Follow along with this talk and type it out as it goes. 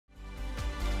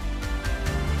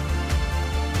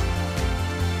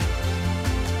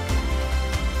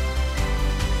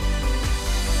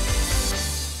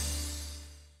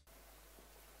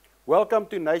Welcome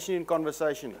to Nation in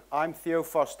Conversation. I'm Theo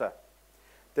Vorster.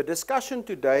 The discussion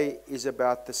today is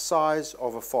about the size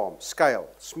of a farm, scale,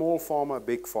 small farmer,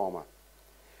 big farmer.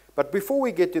 But before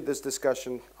we get to this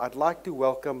discussion, I'd like to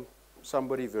welcome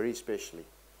somebody very specially.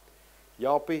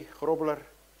 Japie Grobler,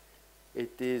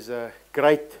 it is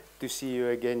great to see you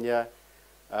again here.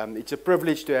 It's a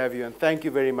privilege to have you, and thank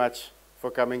you very much for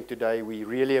coming today. We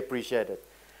really appreciate it.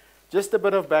 Just a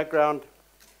bit of background.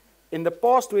 In the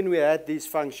past, when we had these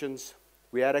functions,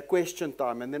 we had a question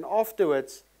time, and then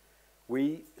afterwards,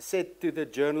 we said to the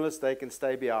journalists they can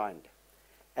stay behind.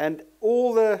 And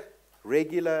all the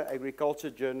regular agriculture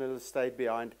journalists stayed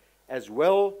behind, as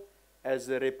well as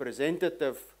the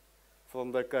representative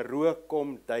from the Karoo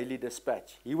Kom Daily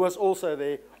Dispatch. He was also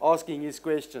there asking his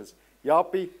questions.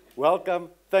 Japie, welcome.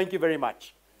 Thank you very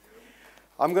much.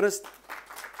 I'm going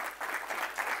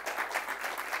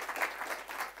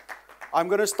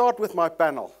to start with my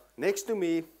panel. Next to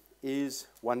me is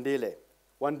Wandile.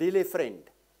 Wandile friend.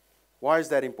 Why is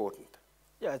that important?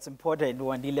 Yeah, it's important.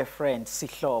 Wandile friend,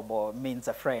 Sihlobo, means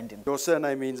a friend. Your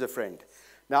surname means a friend.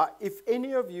 Now, if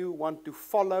any of you want to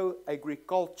follow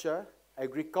agriculture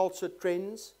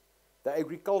trends, the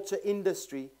agriculture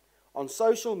industry, on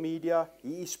social media,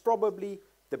 he is probably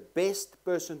the best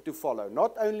person to follow.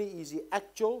 Not only is he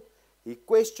actual, he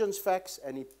questions facts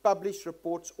and he publishes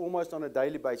reports almost on a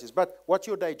daily basis. But what's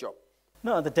your day job?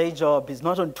 No, the day job is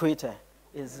not on Twitter.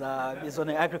 Is on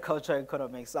the agriculture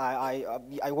economics.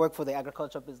 I work for the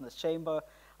Agriculture Business Chamber.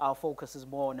 Our focus is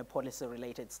more on the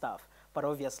policy-related stuff. But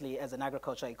obviously, as an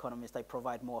agriculture economist, I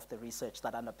provide more of the research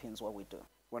that underpins what we do.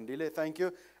 Wandile, thank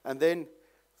you. And then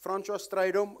Francois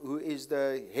Strydom, who is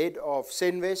the head of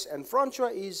Senves. And Francois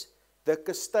is the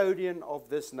custodian of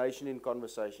this Nation in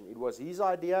Conversation. It was his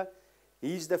idea.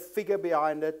 He's the figure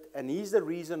behind it. And he's the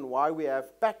reason why we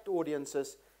have packed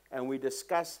audiences and we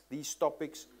discuss these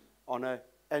topics on an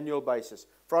annual basis.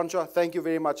 Francois, thank you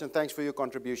very much, and thanks for your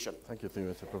contribution. Thank you, Theo.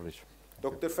 It's a privilege.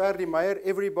 Dr. Ferdi Meyer,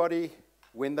 everybody,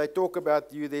 when they talk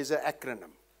about you, there's an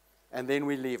acronym, and then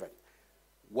we leave it.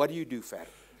 What do you do, Ferdi?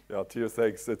 Yeah, Theo,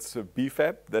 thanks. It's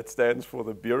BFAP. That stands for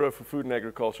the Bureau for Food and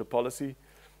Agriculture Policy.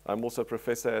 I'm also a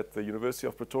professor at the University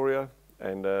of Pretoria,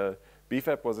 and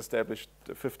BFAP was established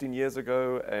 15 years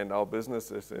ago, and our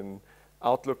business is in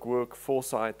outlook work,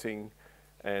 foresighting,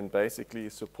 and basically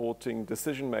supporting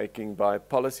decision-making by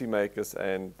policymakers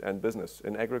and business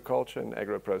in agriculture and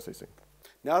agro-processing.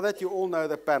 Now that you all know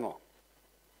the panel,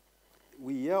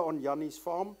 we're here on Jannie's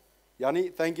farm. Jannie,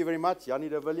 thank you very much. Jannie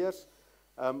de Villiers.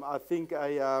 I think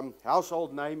a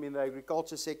household name in the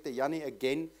agriculture sector. Jannie,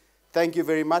 again, thank you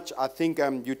very much. I think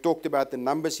you talked about the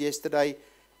numbers yesterday.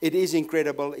 It is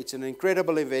incredible. It's an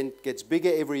incredible event. Gets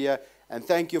bigger every year. And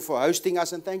thank you for hosting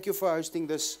us, and thank you for hosting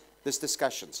this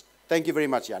discussions. Thank you very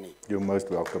much, Jannie. You're most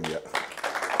welcome, yeah.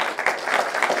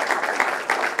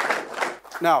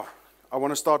 Now, I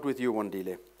want to start with you,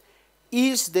 Wandile.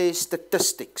 Is there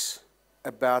statistics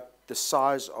about the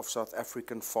size of South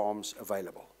African farms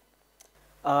available?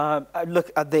 Look,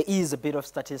 there is a bit of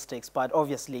statistics, but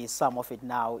obviously some of it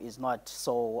now is not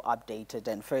so updated,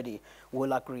 and Ferdi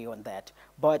will agree on that.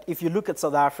 But if you look at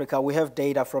South Africa, we have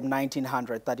data from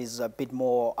 1900 that is a bit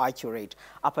more accurate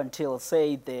up until,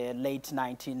 say, the late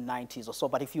 1990s or so.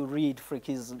 But if you read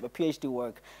Fricky's PhD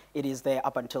work, it is there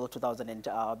up until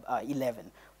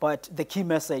 2011. But the key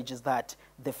message is that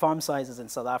the farm sizes in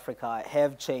South Africa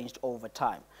have changed over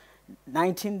time.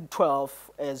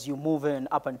 1912, as you move in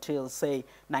up until, say,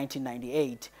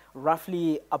 1998,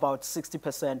 roughly about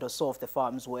 60% or so of the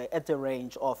farms were at the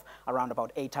range of around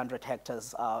about 800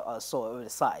 hectares so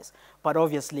size. But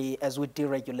obviously, as we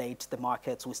deregulate the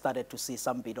markets, we started to see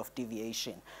some bit of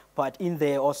deviation. But in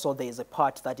there also, there is a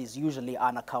part that is usually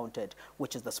unaccounted,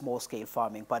 which is the small-scale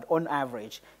farming. But on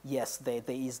average, yes, there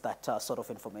is that sort of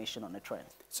information on the trend.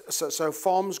 So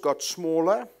farms got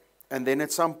smaller, and then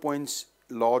at some points,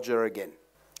 larger again.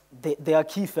 There are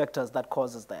key factors that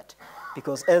causes that,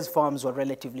 because as farms were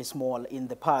relatively small in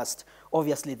the past,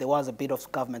 obviously there was a bit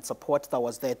of government support that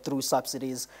was there through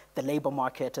subsidies, the labor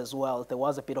market as well. There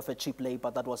was a bit of a cheap labor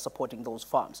that was supporting those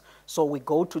farms. So we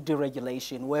go to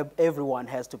deregulation where everyone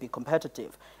has to be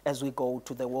competitive as we go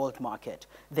to the world market.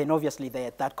 Then obviously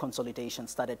that consolidation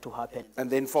started to happen. And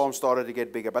then farms started to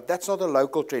get bigger. But that's not a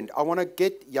local trend. I want to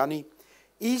get Jannie.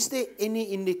 Is there any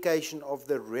indication of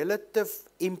the relative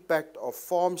impact of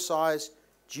farm size,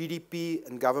 GDP,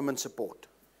 and government support?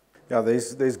 Yeah,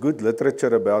 there's good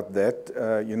literature about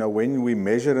that. You know, when we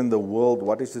measure in the world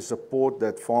what is the support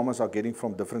that farmers are getting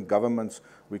from different governments,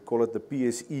 we call it the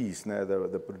PSEs, now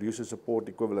the producer support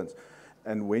equivalents.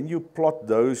 And when you plot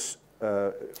those...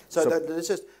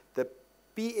 this is the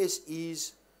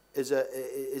PSEs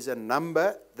is a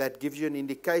number that gives you an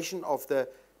indication of the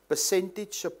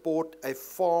percentage support a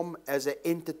farm as an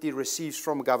entity receives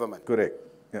from government. Correct.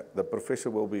 Yeah, the professor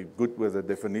will be good with the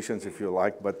definitions if you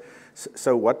like, but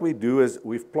so what we do is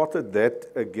we've plotted that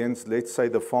against, let's say,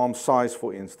 the farm size,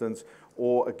 for instance,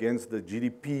 or against the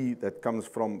GDP that comes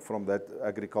from that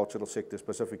agricultural sector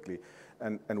specifically.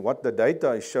 And what the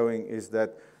data is showing is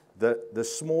that the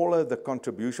smaller the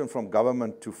contribution from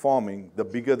government to farming, the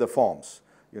bigger the farms.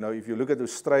 You know, if you look at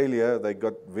Australia, they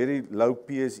got very low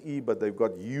PSE, but they've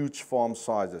got huge farm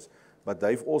sizes. But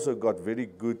they've also got very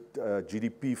good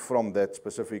GDP from that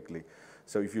specifically.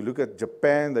 So if you look at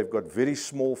Japan, they've got very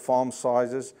small farm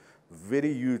sizes,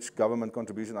 very huge government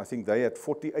contribution. I think they had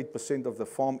 48% of the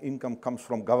farm income comes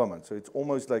from government. So it's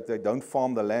almost like they don't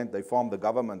farm the land, they farm the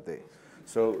government there.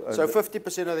 So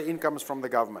 50% of the income is from the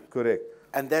government. Correct.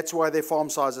 And that's why their farm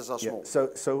sizes are small. Yeah.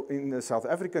 So in the South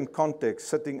African context,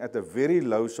 sitting at a very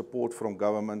low support from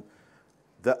government,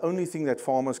 the only thing that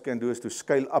farmers can do is to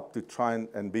scale up to try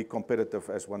and be competitive,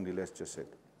 as Wandiles just said.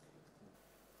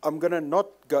 I'm going to not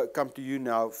come to you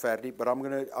now, Ferdi, but I'm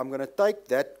going to take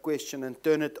that question and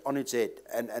turn it on its head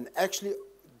and actually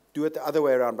do it the other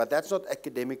way around. But that's not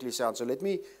academically sound. So let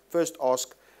me first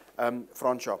ask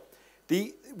Francois.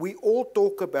 We all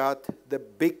talk about the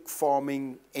big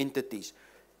farming entities.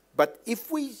 But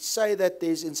if we say that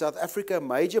there's in South Africa a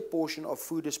major portion of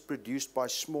food is produced by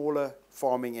smaller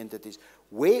farming entities,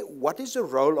 what is the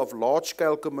role of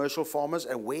large-scale commercial farmers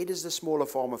and where does the smaller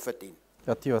farmer fit in?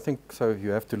 Yeah, Theo, I think so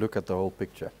you have to look at the whole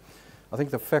picture. I think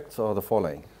the facts are the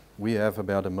following. We have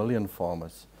about 1 million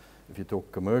farmers. If you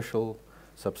talk commercial,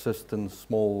 subsistence,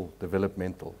 small,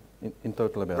 developmental, in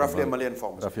total about roughly 1 million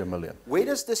farmers. Roughly 1 million. Where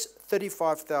does this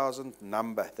 35,000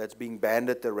 number that's being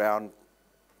banded around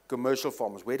commercial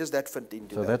farmers, where does that fit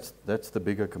into that? So that's the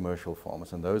bigger commercial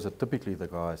farmers, and those are typically the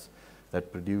guys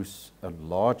that produce a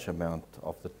large amount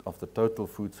of the total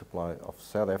food supply of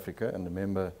South Africa, and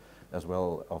remember as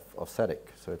well of SADC.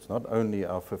 So it's not only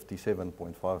our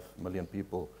 57.5 million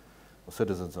people or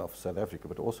citizens of South Africa,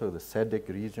 but also the SADC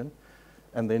region,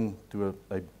 and then to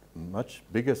a much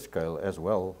bigger scale as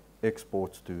well,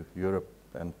 exports to Europe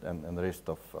and the rest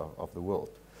of the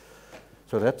world.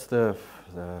 So that's the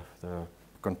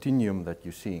continuum that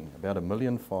you're seeing. About 1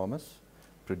 million farmers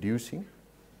producing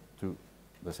to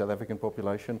the South African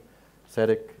population,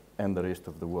 SADC and the rest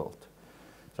of the world.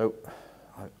 So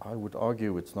I would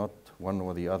argue it's not one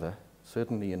or the other.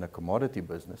 Certainly in a commodity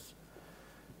business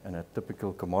and a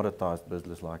typical commoditized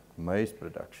business like maize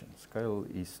production, scale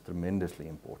is tremendously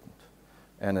important.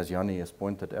 And as Jannie has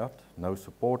pointed out, no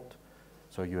support.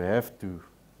 So you have to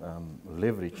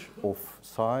leverage off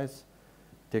size,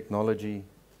 technology,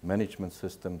 management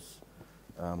systems,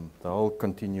 the whole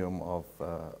continuum of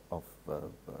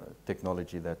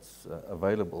technology that's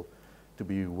available to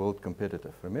be world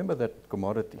competitive. Remember that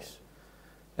commodities,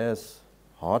 as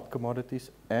hard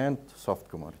commodities and soft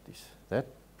commodities, that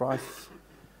price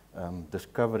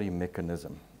discovery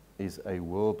mechanism is a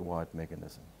worldwide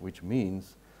mechanism, which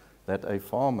means that a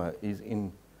farmer is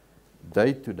in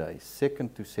day-to-day,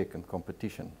 second-to-second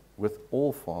competition with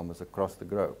all farmers across the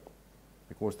globe,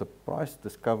 because the price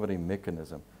discovery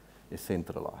mechanism is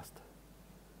centralized.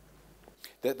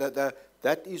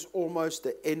 That is almost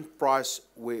the end price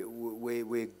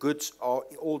where goods are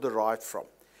all derived from.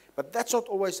 But that's not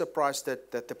always the price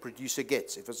that the producer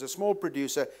gets. If it's a small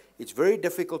producer, it's very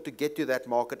difficult to get to that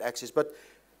market access. But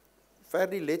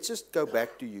Ferdi, let's just go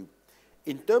back to you.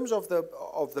 In terms of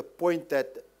the point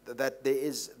that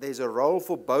there's a role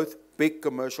for both big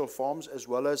commercial farms as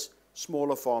well as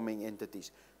smaller farming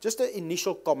entities. Just an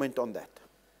initial comment on that.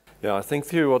 Yeah, I think,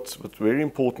 Theo, what's very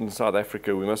important in South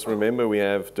Africa, we must remember we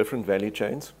have different value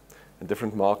chains and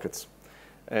different markets.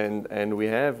 And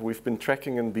we've been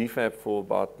tracking in BFAP for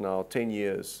about now 10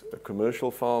 years, commercial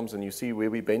farms, and you see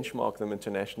where we benchmark them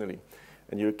internationally.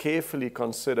 And you carefully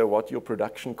consider what your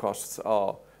production costs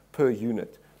are per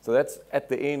unit. So that's at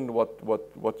the end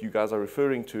what you guys are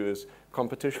referring to is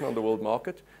competition on the world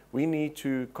market. We need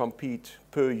to compete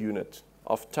per unit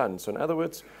of tons. So in other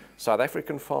words, South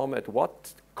African farm, at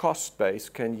what cost base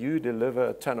can you deliver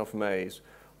a ton of maize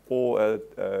or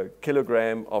a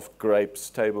kilogram of grapes,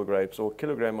 table grapes, or a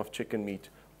kilogram of chicken meat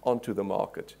onto the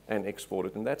market and export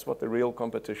it? And that's what the real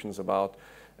competition is about,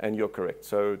 and you're correct.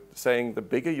 So saying the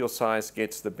bigger your size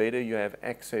gets, the better you have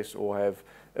access or have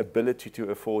ability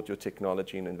to afford your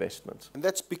technology and investments. And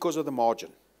that's because of the margin.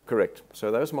 Correct.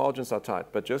 So those margins are tight,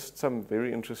 but just some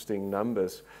very interesting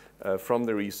numbers from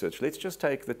the research. Let's just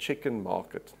take the chicken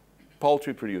market,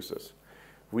 poultry producers.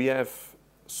 We have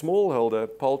smallholder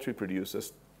poultry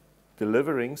producers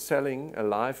selling a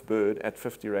live bird at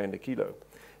 50 Rand a kilo.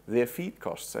 their feed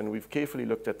costs, and we've carefully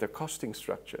looked at the costing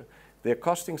structure. Their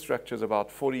costing structure is about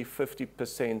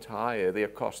 40–50% higher, their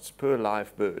costs per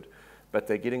live bird, but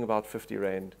they're getting about 50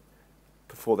 Rand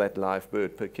for that live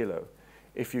bird per kilo.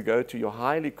 If you go to your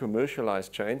highly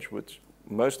commercialized chain, which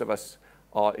most of us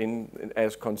are in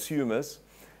as consumers,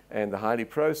 and the highly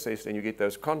processed, and you get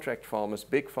those contract farmers,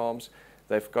 big farms,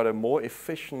 they've got a more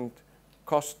efficient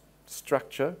cost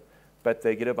structure, but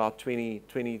they get about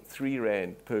 23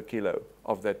 Rand per kilo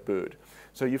of that bird.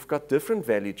 So you've got different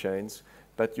value chains,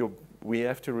 but we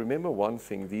have to remember one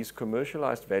thing: these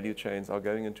commercialized value chains are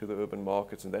going into the urban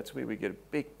markets, and that's where we get a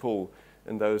big pull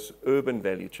in those urban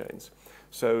value chains.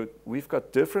 So we've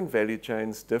got different value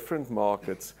chains, different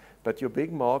markets, but your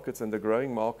big markets and the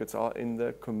growing markets are in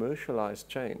the commercialized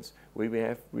chains,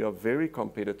 where we are very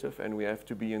competitive, and we have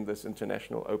to be in this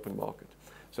international open market.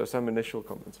 So some initial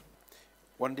comments.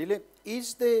 Wandile,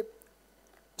 is there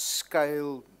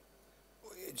scale,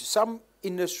 some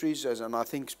industries, and I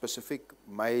think specific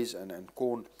maize and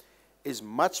corn, is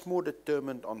much more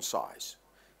determined on size.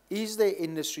 Is there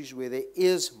industries where there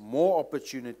is more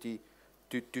opportunity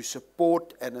to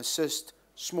support and assist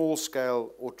small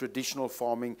scale or traditional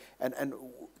farming, and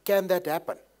can that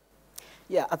happen?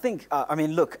 Yeah, I think, I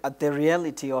mean, look, the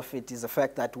reality of it is the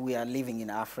fact that we are living in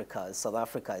Africa. South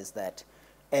Africa is that.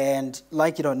 And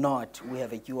like it or not, we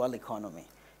have a dual economy.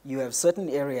 You have certain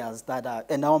areas that are,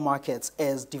 in our markets,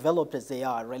 as developed as they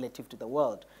are relative to the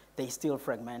world, they're still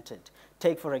fragmented.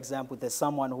 Take, for example, there's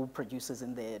someone who produces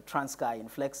in the Transkei in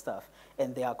Flagstaff,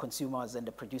 and there are consumers and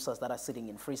the producers that are sitting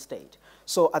in Free State.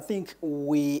 So I think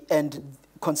and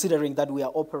considering that we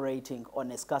are operating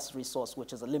on a scarce resource,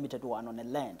 which is a limited one on a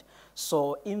land.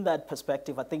 So in that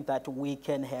perspective, I think that we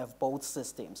can have both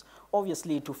systems.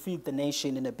 Obviously, to feed the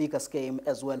nation in a bigger scale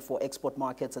as well for export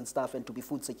markets and stuff, and to be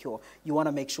food secure, you want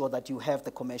to make sure that you have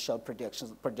the commercial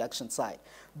production side.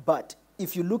 But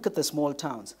if you look at the small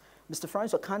towns, Mr.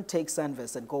 Francois can't take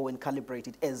Sandvest and go and calibrate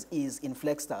it as is in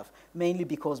Flagstaff, mainly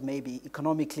because maybe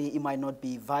economically it might not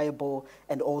be viable,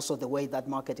 and also the way that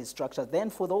market is structured. Then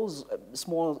for those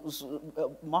small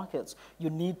markets, you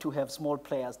need to have small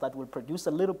players that will produce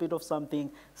a little bit of something,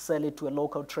 sell it to a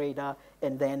local trader,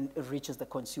 and then it reaches the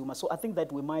consumer. So I think that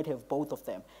we might have both of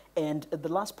them. And the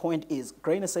last point is,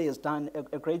 Grain SA has done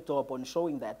a great job on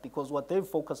showing that, because what they've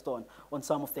focused on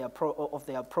some of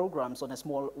their programs on a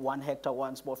small 1 hectare,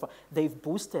 one small farm, they've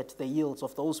boosted the yields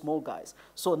of those small guys.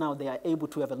 So now they are able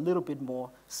to have a little bit more,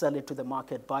 sell it to the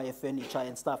market, buy a furniture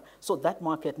and stuff. So that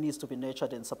market needs to be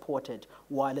nurtured and supported,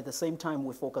 while at the same time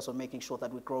we focus on making sure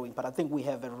that we're growing. But I think we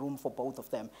have a room for both of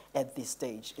them at this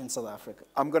stage in South Africa.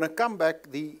 I'm going to come back,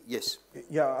 yes.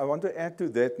 Yeah, I want to add to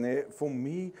that. For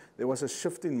me, there was a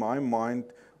shift in my mind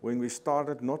when we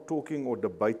started not talking or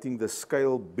debating the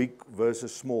scale, big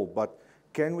versus small, but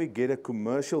can we get a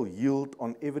commercial yield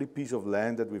on every piece of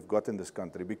land that we've got in this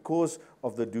country? Because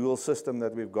of the dual system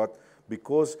that we've got,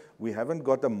 because we haven't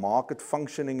got a market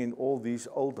functioning in all these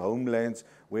old homelands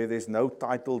where there's no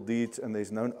title deeds and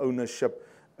there's no ownership.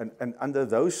 And under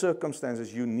those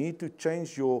circumstances, you need to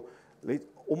change your, let's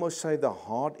almost say, the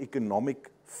hard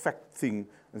economic fact thing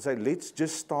and say, let's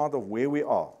just start off where we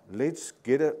are. Let's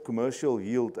get a commercial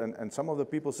yield. And some of the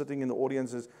people sitting in the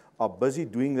audiences are busy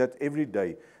doing that every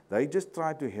day. They just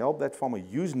try to help that farmer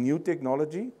use new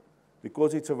technology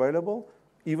because it's available,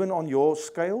 even on your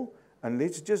scale, and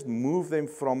let's just move them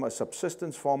from a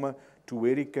subsistence farmer to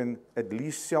where he can at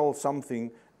least sell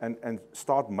something and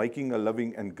start making a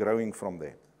living and growing from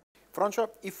there. Francois,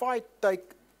 if I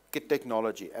take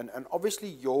technology, and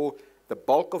obviously the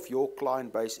bulk of your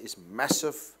client base is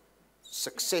massive,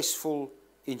 successful,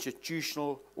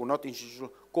 institutional, or not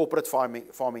institutional, corporate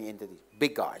farming entities,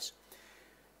 big guys.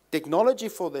 Technology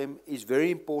for them is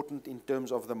very important in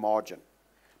terms of the margin.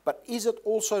 But is it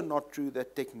also not true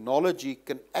that technology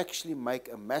can actually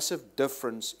make a massive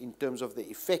difference in terms of the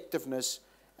effectiveness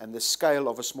and the scale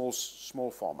of a small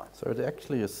farmer? So it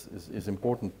actually is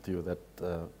important to you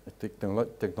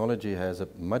that technology has a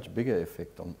much bigger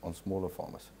effect on smaller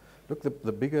farmers. Look,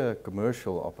 the bigger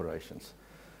commercial operations,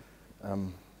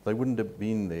 they wouldn't have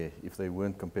been there if they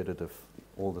weren't competitive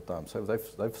all the time. So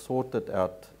they've sorted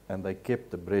out and they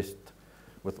kept abreast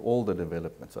with all the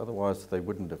developments. Otherwise, they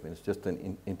wouldn't have been. It's just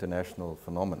an international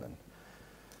phenomenon.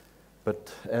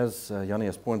 But as Jannie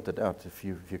has pointed out, if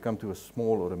you come to a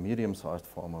small or a medium-sized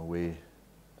farmer where,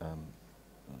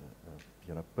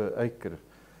 per acre,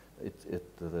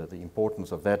 the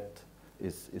importance of that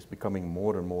is becoming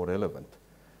more and more relevant.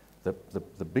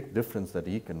 The big difference that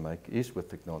he can make is with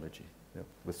technology,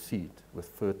 with seed, with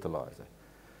fertilizer.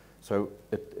 So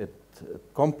it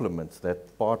complements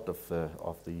that part of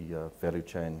the value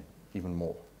chain even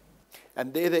more.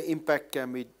 And there the impact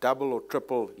can be double or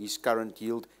triple his current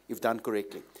yield if done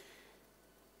correctly.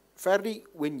 Ferdi,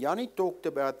 when Yanni talked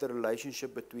about the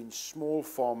relationship between small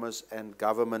farmers and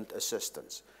government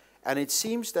assistance, and it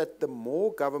seems that the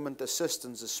more government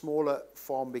assistance, the smaller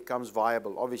farm becomes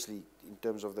viable, obviously, in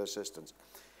terms of the assistance.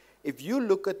 If you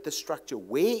look at the structure,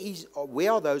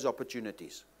 where are those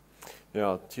opportunities?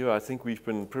 Yeah, Theo, I think we've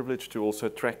been privileged to also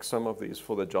track some of these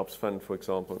for the Jobs Fund, for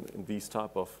example, in these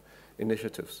type of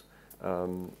initiatives.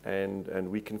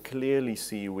 And we can clearly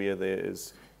see where there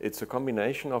is, it's a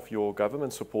combination of your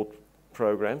government support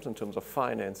programs in terms of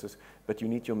finances, but you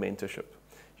need your mentorship.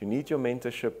 You need your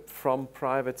mentorship from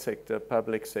private sector,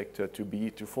 public sector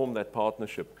to form that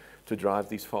partnership to drive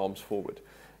these farms forward.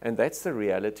 And that's the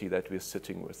reality that we're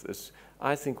sitting with.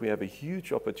 I think we have a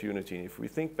huge opportunity. If we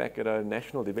think back at our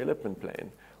National Development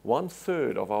Plan,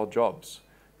 1/3 of our jobs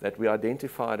that we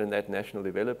identified in that National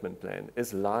Development Plan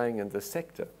is lying in the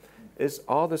sector,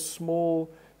 are the small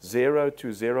 0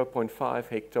 to 0.5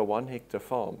 hectare, 1 hectare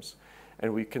farms.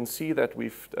 And we can see that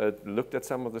we've looked at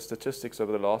some of the statistics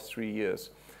over the last 3 years,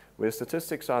 where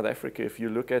Statistics South Africa, if you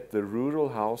look at the rural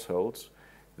households,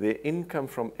 their income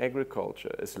from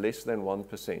agriculture is less than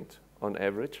 1% on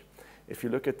average. If you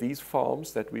look at these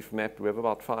farms that we've mapped, we have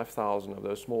about 5,000 of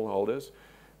those smallholders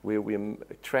where we're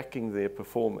tracking their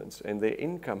performance, and their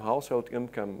income, household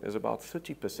income, is about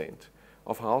 30%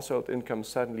 of household income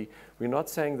suddenly. We're not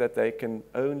saying that they can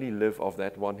only live off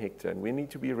that 1 hectare, and we need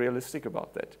to be realistic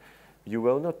about that. You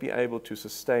will not be able to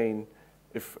sustain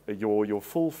if your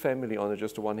full family on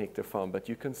just a 1 hectare farm, but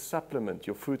you can supplement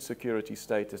your food security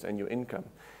status and your income.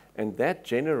 And that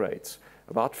generates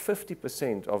about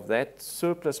 50% of that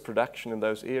surplus production in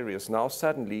those areas now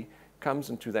suddenly comes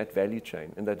into that value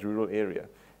chain in that rural area.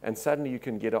 And suddenly you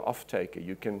can get an off-taker.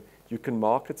 You can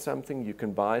market something, you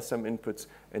can buy some inputs,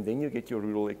 and then you get your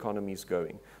rural economies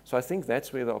going. So I think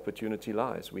that's where the opportunity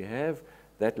lies. We have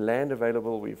that land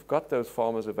available, we've got those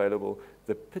farmers available.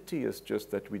 The pity is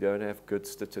just that we don't have good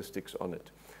statistics on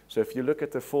it. So if you look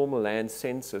at the formal land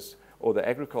census or the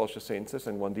agriculture census,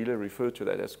 and Wandile referred to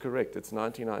that, that's correct, it's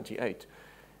 1998.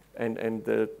 And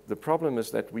the problem is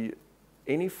that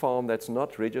any farm that's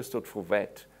not registered for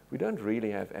VAT, we don't really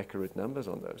have accurate numbers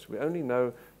on those. We only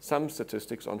know some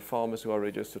statistics on farmers who are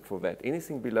registered for VAT.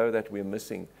 Anything below that we're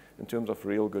missing in terms of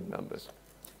real good numbers.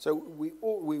 So we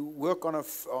work on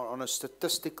a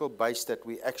statistical base that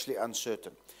we're actually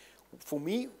uncertain. For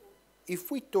me,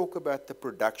 if we talk about the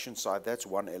production side, that's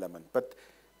one element. But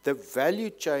the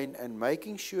value chain and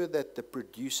making sure that the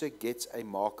producer gets a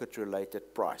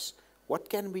market-related price, what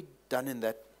can be done in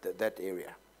that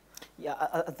area? Yeah,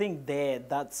 I think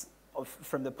that's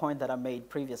from the point that I made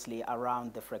previously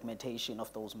around the fragmentation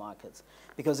of those markets.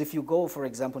 Because if you go, for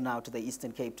example, now to the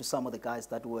Eastern Cape, to some of the guys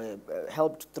that were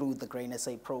helped through the Grain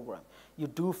SA program, you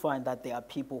do find that there are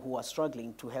people who are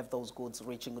struggling to have those goods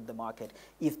reaching the market.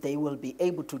 If they will be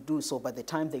able to do so, by the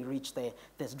time they reach there,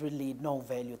 there's really no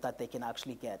value that they can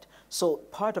actually get. So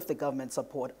part of the government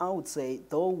support, I would say,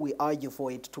 though we argue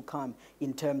for it to come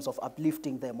in terms of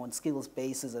uplifting them on skills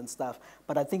basis and stuff,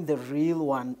 but I think the real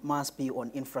one must be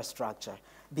on infrastructure,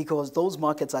 because those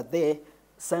markets are there.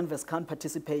 Sanvers can't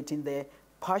participate in there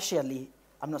partially.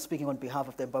 I'm not speaking on behalf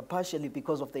of them, but partially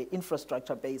because of the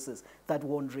infrastructure basis that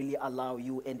won't really allow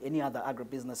you and any other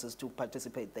agribusinesses to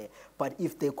participate there. But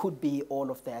if there could be all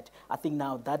of that, I think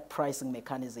now that pricing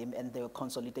mechanism and the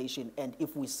consolidation, and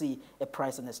if we see a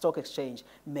price in the stock exchange,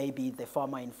 maybe the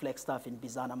farmer in Flagstaff in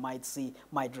Bizana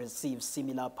might receive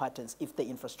similar patterns if the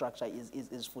infrastructure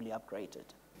is fully upgraded.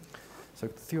 So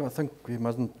Theo, I think we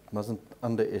mustn't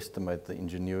underestimate the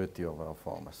ingenuity of our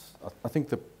farmers. I think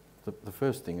the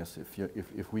first thing is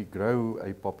if we grow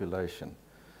a population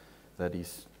that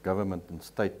is government and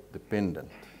state dependent,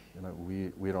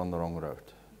 we're on the wrong road.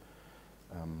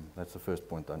 That's the first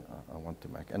point I want to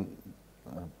make. And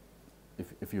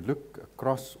if you look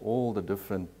across all the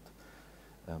different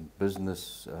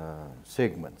business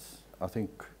segments, I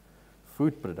think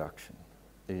food production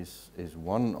is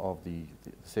one of the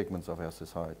segments of our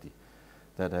society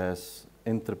that has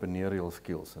entrepreneurial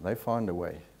skills, and they find a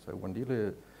way. So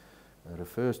Wandile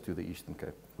refers to the Eastern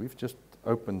Cape. We've just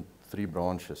opened 3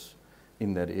 branches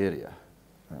in that area.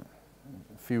 A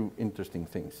few interesting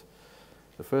things.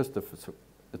 The first,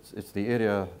 it's the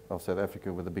area of South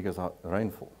Africa with the biggest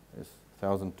rainfall. It's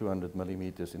 1,200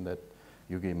 millimeters in that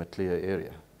Uge Maclear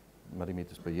area,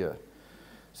 millimeters per year.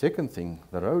 Second thing,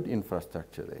 the road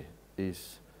infrastructure there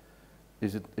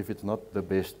if it's not the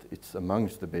best, it's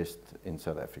amongst the best in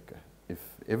South Africa. If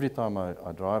every time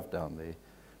I drive down there,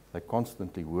 they're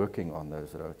constantly working on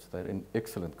those roads. They're in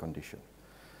excellent condition.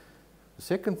 The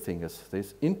second thing is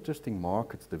there's interesting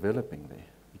markets developing there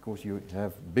because you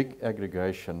have big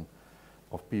aggregation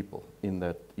of people in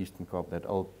that Eastern Cape, that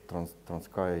old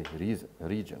Transkei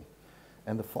region.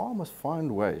 And the farmers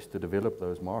find ways to develop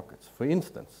those markets. For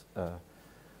instance,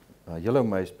 yellow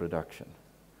maize production.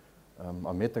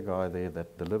 I met a guy there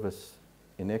that delivers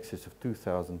in excess of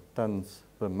 2,000 tons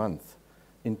per month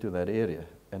into that area,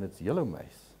 and it's yellow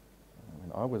maize. I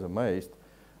mean, I was amazed.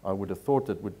 I would have thought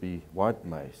it would be white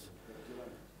maize,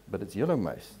 but it's yellow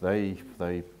maize. They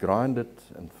grind it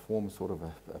and form sort of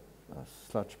a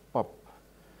sludge pop,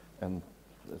 and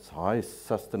it's high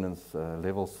sustenance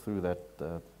levels through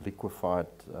that liquefied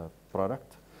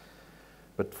product.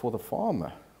 But for the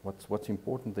farmer, what's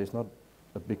important, there's not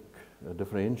a big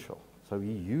differential. So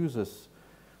he uses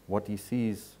what he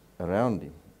sees around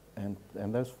him,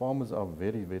 and those farmers are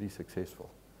very, very successful.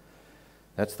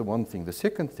 That's the one thing. The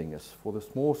second thing is, for the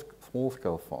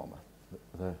small-scale farmer,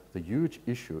 the huge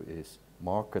issue is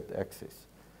market access.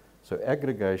 So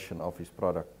aggregation of his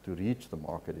product to reach the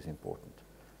market is important.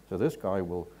 So this guy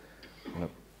will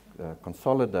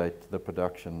consolidate the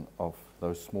production of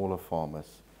those smaller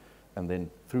farmers, and then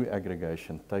through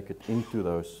aggregation take it into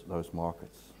those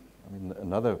markets. I mean,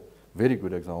 another very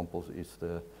good example is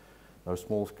those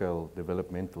small-scale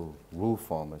developmental wool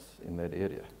farmers in that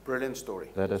area. Brilliant story.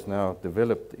 That has now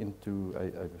developed into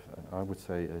I would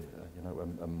say,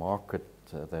 a market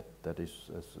that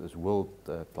is world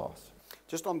class.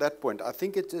 Just on that point, I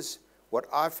think it is, what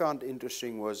I found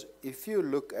interesting was, if you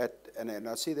look at, and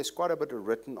I see there's quite a bit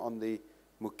written on the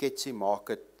Muketsi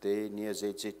market there near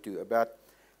ZZ2 about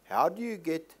how do you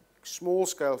get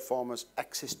small-scale farmers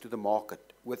access to the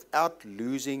market without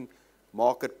losing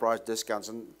market price discounts.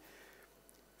 And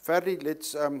Ferdi,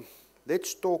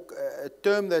 let's talk, a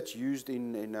term that's used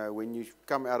in when you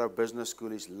come out of business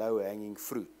school is low-hanging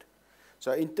fruit.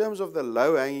 So in terms of the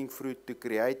low-hanging fruit to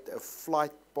create a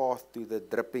flight path to the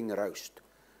dripping roast,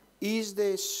 is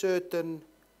there certain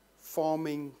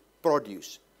farming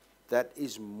produce that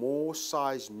is more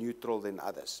size neutral than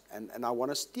others? And I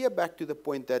want to steer back to the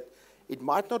point that it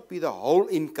might not be the whole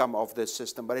income of the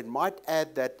system, but it might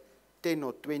add that 10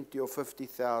 or 20 or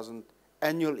 50,000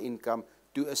 annual income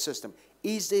to a system.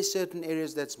 Is there certain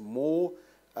areas that's more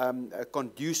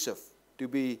conducive to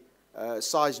be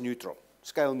size neutral,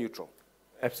 scale neutral?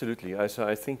 Absolutely. So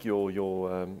I think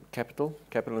your capital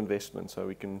investment, so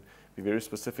we can be very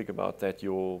specific about that,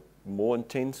 the more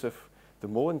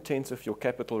intensive your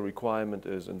capital requirement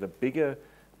is, and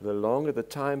the longer the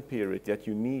time period that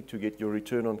you need to get your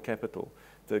return on capital,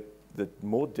 the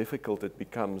more difficult it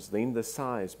becomes, then the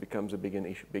size becomes a bigger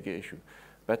issue.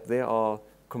 But there are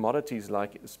commodities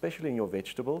like, especially in your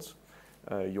vegetables,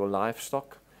 your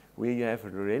livestock, where you have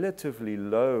relatively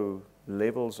low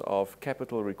levels of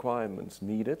capital requirements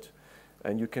needed,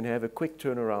 and you can have a quick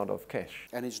turnaround of cash.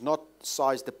 And it's not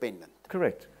size dependent.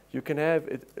 Correct. You can have,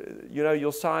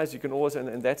 your size, you can always,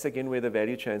 and that's again where the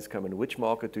value chains come in. Which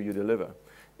market do you deliver?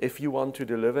 If you want to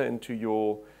deliver into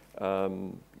your,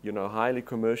 highly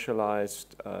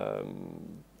commercialized,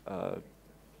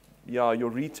 your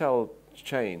retail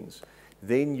chains,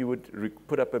 then you would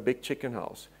put up a big chicken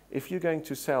house. If you're going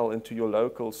to sell into your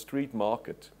local street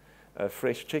market,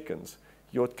 fresh chickens,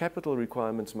 your capital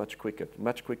requirements much quicker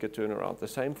turnaround. The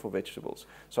same for vegetables.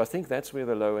 So I think that's where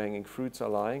the low-hanging fruits are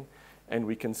lying, and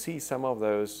we can see some of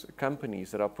those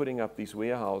companies that are putting up these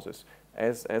warehouses,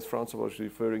 as Francois was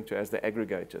referring to, as the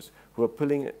aggregators, who are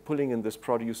pulling in this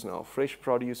produce now, fresh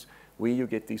produce, where you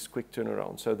get these quick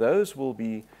turnarounds. So those will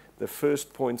be the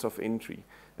first points of entry,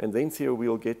 and then Theo,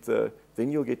 you'll get the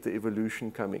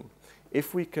evolution coming.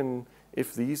 If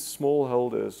these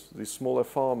smallholders, these smaller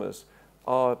farmers,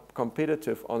 are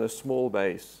competitive on a small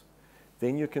base,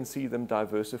 then you can see them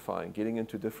diversifying, getting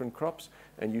into different crops,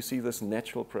 and you see this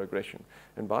natural progression.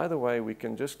 And by the way, we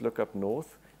can just look up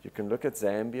north. You can look at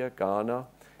Zambia, Ghana.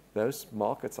 Those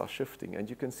markets are shifting, and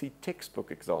you can see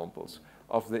textbook examples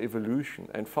of the evolution,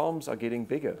 and farms are getting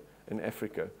bigger in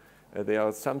Africa. There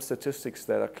are some statistics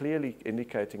that are clearly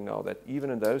indicating now that even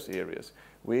in those areas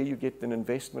where you get an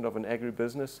investment of an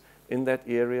agribusiness in that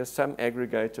area, some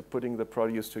aggregator putting the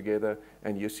produce together,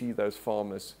 and you see those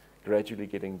farmers gradually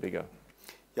getting bigger.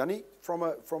 Jannie, from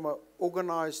a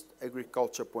organized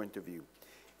agriculture point of view,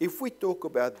 if we talk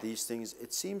about these things,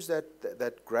 it seems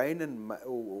that grain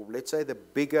or let's say the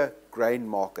bigger grain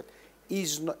market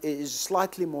is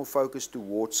slightly more focused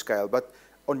towards scale. But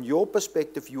on your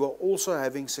perspective, you are also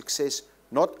having success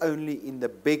not only in the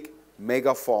big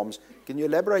mega farms. Can you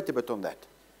elaborate a bit on that?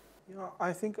 Yeah,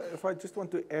 I think if I just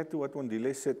want to add to what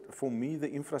Wandile said, for me the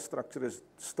infrastructure is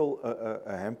still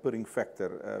a hampering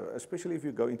factor, especially if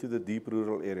you go into the deep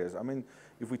rural areas. I mean,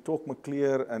 if we talk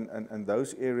Maclear and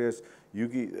those areas,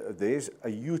 there's a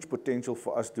huge potential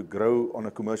for us to grow on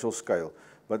a commercial scale.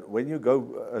 But when you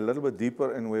go a little bit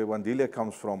deeper and where Wandile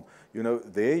comes from, you know,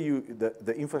 there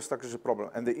the infrastructure is a problem.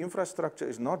 And the infrastructure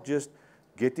is not just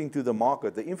getting to the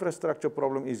market. The infrastructure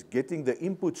problem is getting the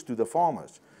inputs to the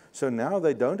farmers. So now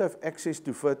they don't have access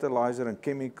to fertilizer and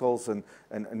chemicals and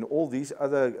all these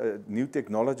other new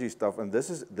technology stuff. And this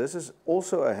is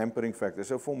also a hampering factor.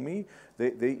 So for me,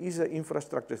 there is an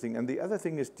infrastructure thing. And the other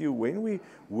thing is too, when we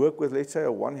work with, let's say,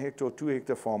 a 1 hectare or 2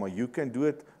 hectare farmer, you can do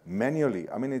it manually.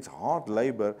 I mean, it's hard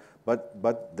labor,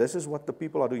 but this is what the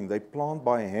people are doing. They plant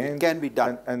by hand. It can be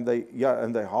done. And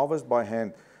they harvest by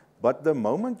hand. But the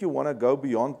moment you want to go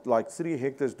beyond like 3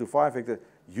 hectares to 5 hectares,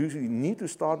 you need to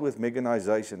start with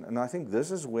mechanization. And I think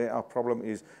this is where our problem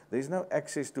is. There's no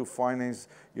access to finance,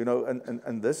 you know,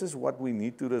 and this is what we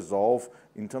need to resolve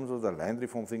in terms of the land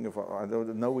reform thing. I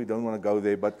don't know, we don't want to go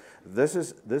there, but this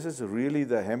is really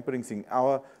the hampering thing.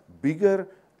 Our bigger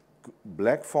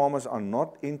black farmers are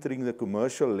not entering the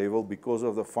commercial level because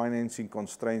of the financing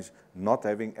constraints, not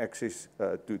having access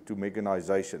to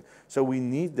mechanization. So we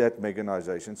need that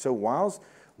mechanization. So whilst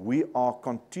we are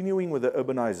continuing with the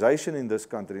urbanization in this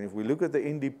country, and if we look at the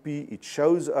NDP, it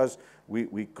shows us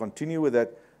we continue with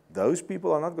that. Those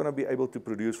people are not going to be able to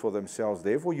produce for themselves.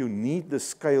 Therefore, you need the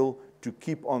scale to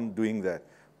keep on doing that.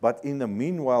 But in the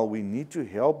meanwhile, we need to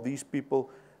help these people,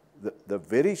 the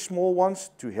very small ones,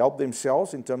 to help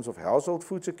themselves in terms of household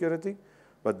food security.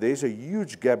 But there's a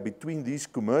huge gap between these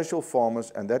commercial farmers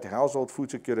and that household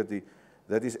food security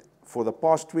that is, for the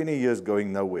past 20 years,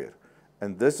 going nowhere.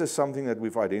 And this is something that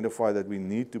we've identified that we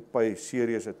need to pay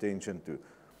serious attention to.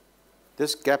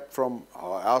 This gap from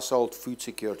our household food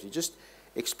security, just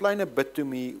explain a bit to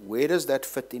me, where does that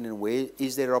fit in and where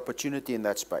is there opportunity in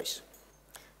that space?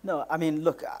 No, I mean,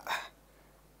 look,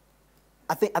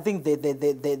 I think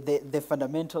the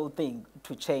fundamental thing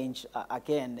to change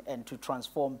again and to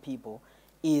transform people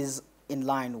is in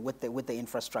line with the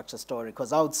infrastructure story.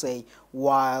 Because I would say,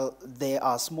 while there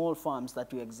are small farms that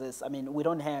do exist, I mean, we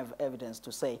don't have evidence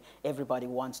to say everybody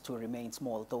wants to remain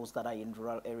small, those that are in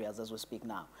rural areas as we speak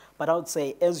now. But I would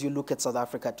say, as you look at South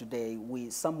Africa today, we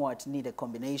somewhat need a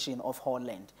combination of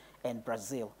Holland and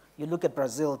Brazil. You look at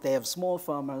Brazil, they have small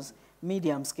farmers,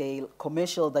 medium scale,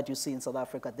 commercial that you see in South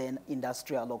Africa, then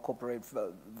industrial or corporate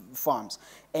farms.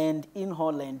 And in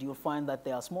Holland, you'll find that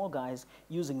there are small guys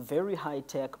using very high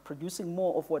tech, producing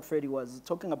more of what Freddie was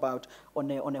talking about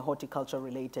on a horticulture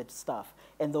related stuff.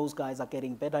 And those guys are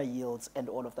getting better yields and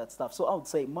all of that stuff. So I would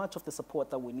say much of the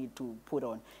support that we need to put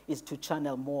on is to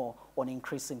channel more on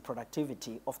increasing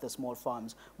productivity of the small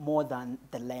farms, more than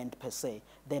the land per se.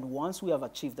 Then once we have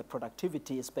achieved the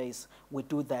productivity space, we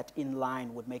do that in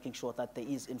line with making sure that there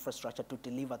is infrastructure to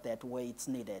deliver that where it's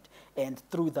needed. And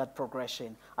through that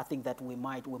progression, I think that we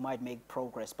might make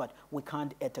progress, but we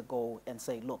can't at a go and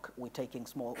say, look, we're taking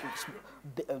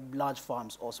large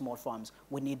farms or small farms.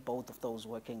 We need both of those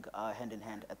working hand in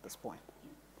hand at this point.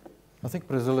 I think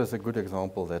Brazil is a good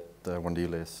example that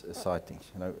Wandile is citing.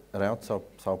 You know, around Sao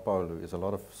Paulo is a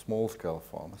lot of small-scale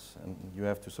farmers, and you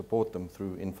have to support them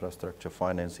through infrastructure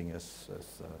financing, as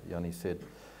Yanni said,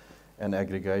 and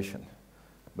aggregation.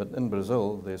 But in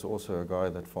Brazil, there's also a guy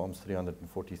that farms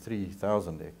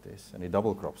 343,000 hectares, and he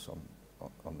double crops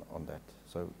on that.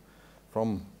 So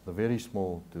from the very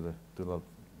small to the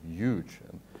huge,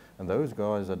 and those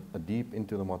guys are deep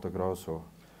into the Mato Grosso,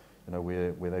 you know,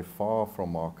 where they're far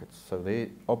from markets. So they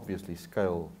obviously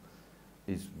scale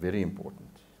is very important.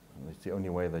 And it's the only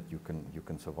way that you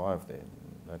can survive there.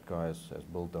 And that guy has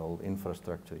built the whole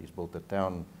infrastructure. He's built a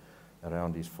town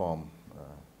around his farm.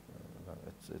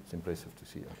 It's impressive to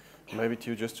see that. Maybe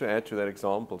just to add to that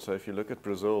example, so if you look at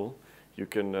Brazil, you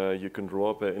can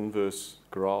draw up an inverse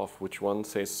graph, which one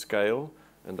says scale,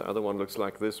 and the other one looks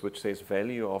like this, which says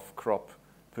value of crop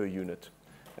per unit.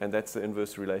 And that's the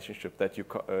inverse relationship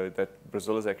that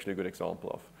Brazil is actually a good example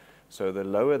of. So the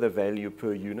lower the value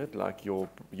per unit, like your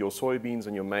soybeans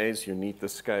and your maize, you need the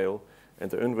scale, and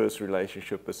the inverse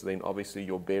relationship is then obviously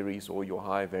your berries or your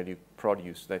high value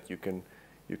produce that you can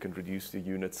reduce the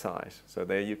unit size. So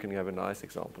there you can have a nice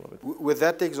example of it. With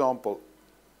that example,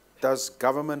 does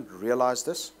government realize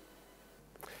this?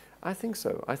 I think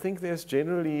so. I think there's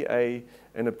generally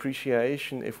an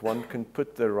appreciation if one can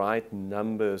put the right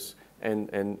numbers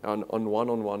and on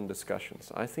one-on-one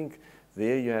discussions. I think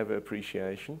there you have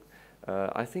appreciation.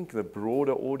 I think the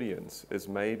broader audience is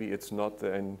maybe it's not,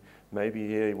 and maybe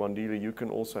here, Wandile, you can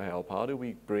also help. How do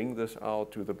we bring this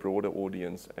out to the broader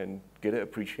audience and get an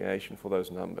appreciation for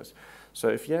those numbers? So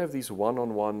if you have these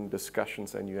one-on-one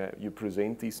discussions and you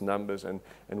present these numbers and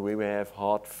where we have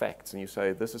hard facts and you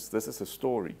say this is a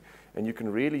story, and you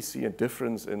can really see a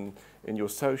difference in your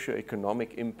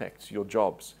socio-economic impacts, your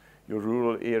jobs, your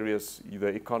rural areas, the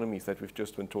economies that we've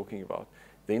just been talking about,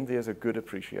 then there's a good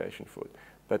appreciation for it.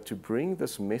 But to bring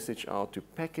this message out, to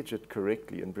package it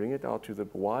correctly and bring it out to the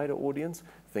wider audience,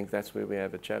 I think that's where we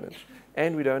have a challenge.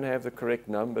 And we don't have the correct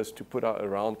numbers to put out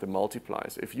around the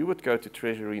multipliers. If you would go to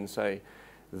Treasury and say,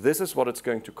 this is what it's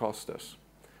going to cost us,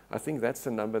 I think that's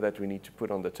the number that we need to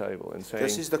put on the table and say,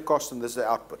 this is the cost and this is the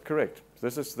output. Correct.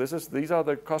 These are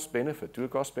the cost benefit, to a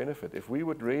cost benefit. If we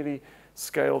would really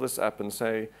scale this up and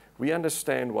say, we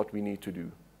understand what we need to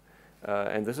do,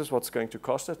 and this is what's going to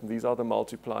cost it, and these are the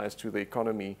multipliers to the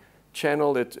economy,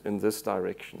 channel it in this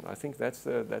direction. I think that's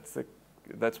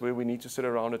where we need to sit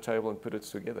around a table and put it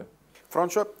together.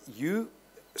 Francois,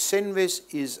 Senves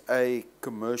is a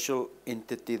commercial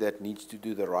entity that needs to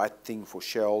do the right thing for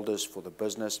shareholders, for the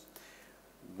business.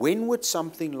 When would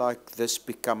something like this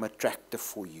become attractive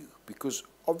for you? Because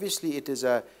obviously it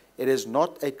is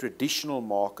not a traditional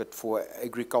market for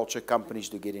agriculture companies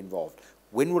to get involved.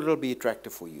 When would it be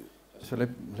attractive for you? So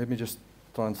let me just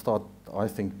try and start, I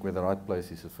think, where the right place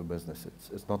is for business.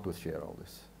 It's not with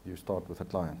shareholders. You start with a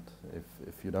client.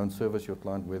 If you don't service your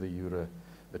client, whether you're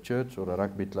a church or a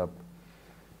rugby club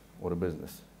or a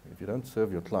business, if you don't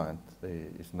serve your client, there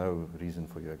is no reason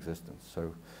for your existence.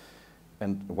 So,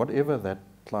 and whatever that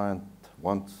client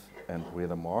wants and where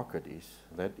the market is,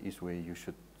 that is where you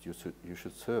should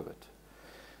serve it.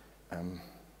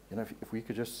 You know, if we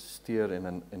could just steer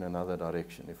in another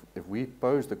direction. If we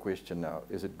pose the question now,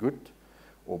 is it good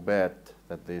or bad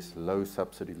that there's low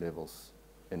subsidy levels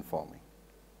in farming?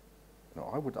 You know,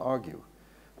 I would argue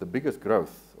the biggest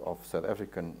growth of South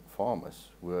African farmers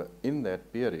were in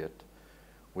that period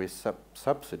where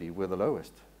subsidy were the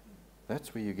lowest.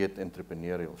 That's where you get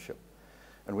entrepreneurship.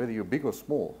 And whether you're big or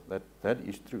small, that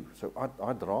is true. So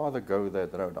I'd rather go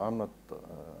that road.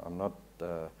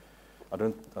 I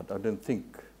don't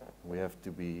think we have to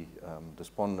be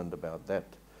despondent about that.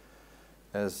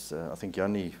 As I think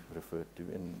Yanni referred to,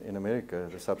 in America,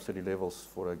 the subsidy levels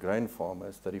for a grain farmer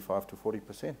is 35 to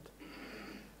 40%.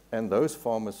 And those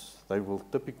farmers, they will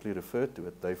typically refer to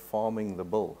it, they're farming the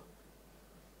bill.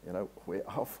 You know, where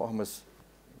our farmers,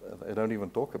 they don't even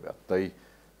talk about. They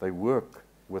work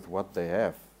with what they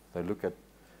have. They look at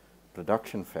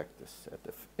production factors, at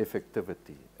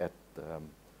effectivity, at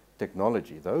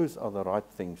technology. Those are the right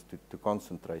things to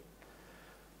concentrate,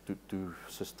 to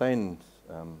sustain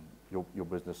your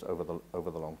business over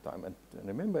the long time. And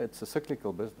remember, it's a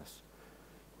cyclical business.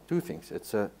 Two things.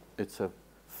 It's a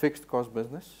fixed cost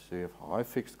business, so you have high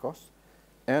fixed costs,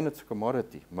 and it's a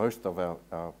commodity, most of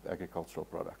our agricultural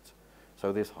products.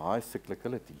 So there's high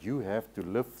cyclicality. You have to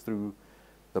live through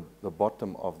the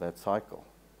bottom of that cycle.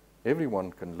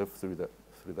 Everyone can live through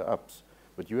the ups,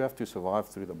 but you have to survive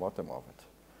through the bottom of it.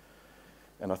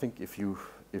 And I think if you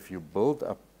build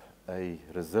up a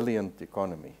resilient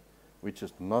economy, which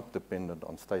is not dependent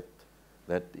on state,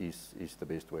 that is the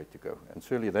best way to go. And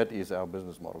certainly that is our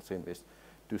business model, Senves,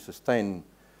 to sustain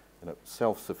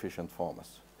self-sufficient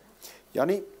farmers.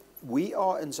 Yanni, we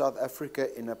are in South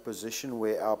Africa in a position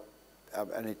where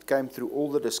and it came through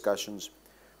all the discussions,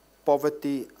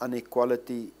 poverty,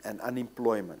 inequality, and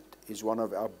unemployment is one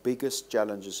of our biggest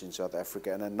challenges in South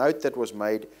Africa. And a note that was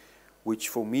made, which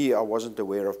for me I wasn't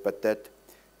aware of, but that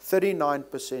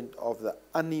 39% of the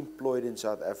unemployed in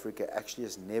South Africa actually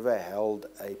has never held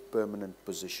a permanent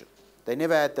position. They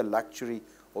never had the luxury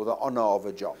or the honor of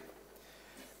a job.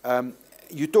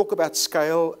 You talk about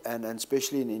scale, and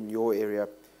especially in your area,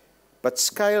 but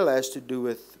scale has to do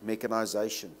with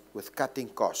mechanization, with cutting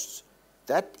costs.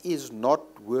 That is not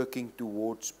working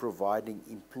towards providing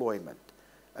employment.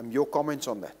 Your comments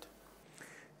on that?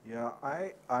 Yeah,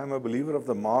 I'm a believer of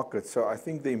the market, so I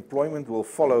think the employment will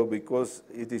follow because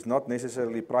it is not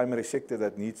necessarily primary sector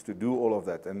that needs to do all of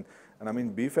that. And I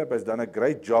mean, BFAP has done a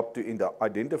great job to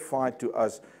identify to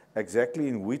us exactly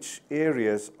in which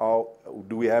areas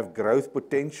do we have growth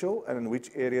potential and in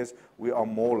which areas we are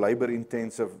more labor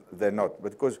intensive than not.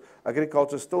 Because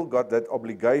agriculture still got that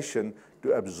obligation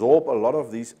to absorb a lot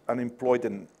of these unemployed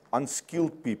and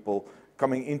unskilled people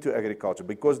coming into agriculture.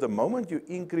 Because the moment you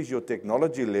increase your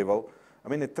technology level, I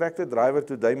mean, a tractor driver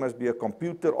today must be a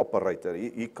computer operator.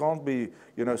 He can't be,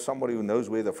 you know, somebody who knows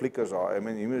where the flickers are. I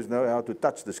mean, he must know how to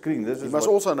touch the screen. You must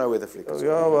also know where the flickers are.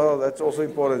 Yeah, well, that's also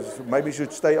important. Maybe you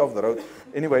should stay off the road.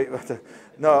 Anyway,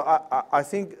 no, I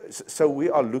think, so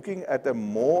we are looking at a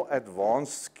more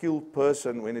advanced skilled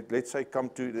person when it, let's say, come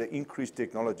to the increased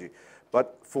technology.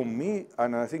 But for me,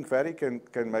 and I think Ferry can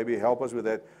maybe help us with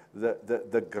that,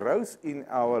 the growth in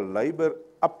our labor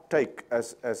uptake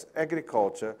as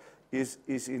agriculture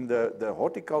is in the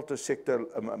horticulture sector,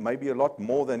 maybe a lot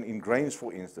more than in grains,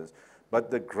 for instance. But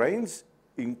the grains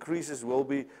increases will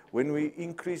be when we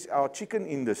increase our chicken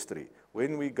industry,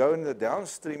 when we go in the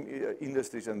downstream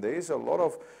industries, and there's a lot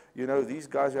of, you know, these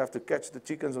guys who have to catch the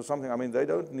chickens or something. I mean, they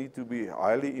don't need to be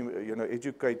highly, you know,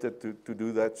 educated to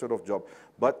do that sort of job.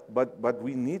 But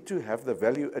we need to have the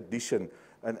value addition.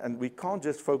 And we can't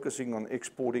just focusing on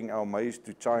exporting our maize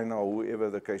to China or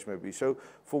whoever the case may be. So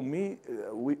for me,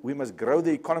 we must grow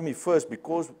the economy first,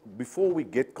 because before we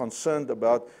get concerned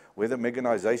about whether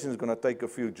mechanization is going to take a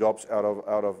few jobs out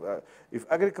of if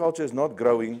agriculture is not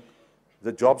growing,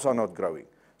 the jobs are not growing.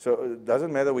 So it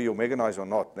doesn't matter whether you mechanize or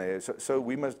not. So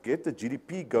we must get the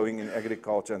GDP going in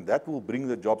agriculture, and that will bring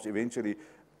the jobs eventually,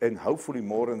 and hopefully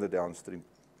more in the downstream.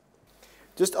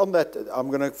 Just on that, I'm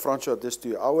going to Francois this to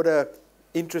you. I would have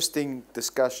interesting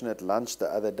discussion at lunch the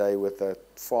other day with a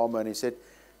farmer, and he said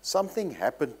something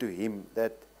happened to him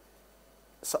that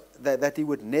he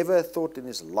would never have thought in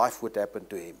his life would happen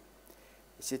to him.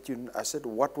 He said, I said,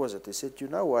 what was it? He said, you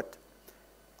know what?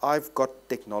 I've got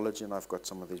technology and I've got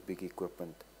some of this big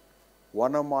equipment.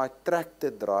 One of my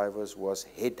tractor drivers was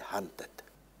headhunted.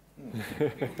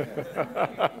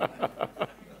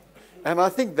 And I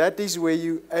think that is where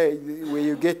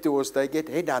you get towards, they get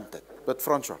headhunted. But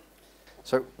Francois.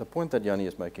 So the point that Jannie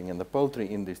is making, and the poultry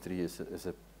industry is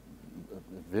a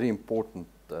very important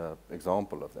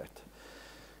example of that.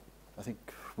 I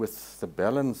think with the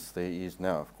balance there is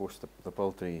now, of course, the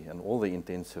poultry and all the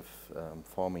intensive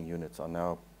farming units are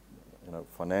now, you know,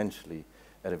 financially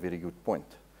at a very good point.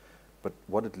 But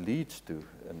what it leads to,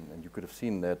 and you could have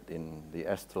seen that in the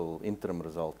Astral interim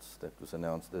results that was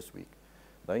announced this week,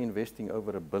 they're investing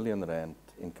over R1 billion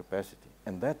in capacity,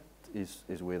 and that is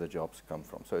where the jobs come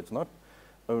from. So it's not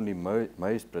only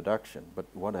maize production, but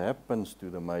what happens to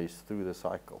the maize through the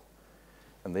cycle,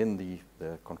 and then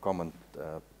the concomitant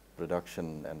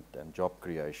production and job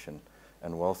creation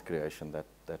and wealth creation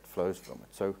that flows from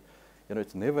it. So, you know,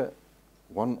 it's never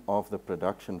one of the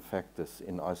production factors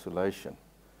in isolation.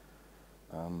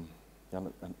 And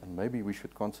maybe we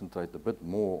should concentrate a bit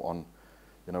more on,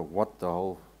 you know, what the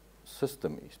whole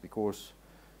system is, because,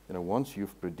 you know, once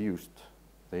you've produced,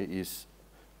 there is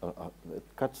it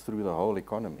cuts through the whole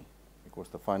economy, because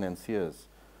the financiers,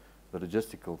 the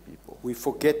logistical people. We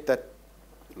forget that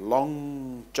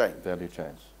long chain. Value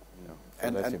chains. Yeah. So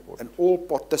that's important. And all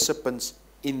participants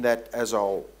in that as a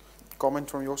whole. Comment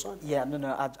from your side? Yeah,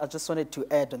 no, I just wanted to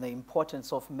add on the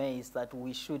importance of maize, that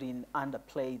we shouldn't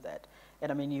underplay that.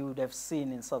 And I mean, you would have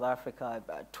seen in South Africa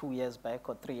 2 years back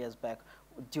or 3 years back,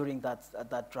 during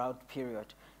that drought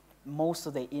period, most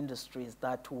of the industries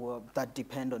that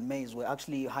depend on maize were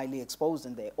actually highly exposed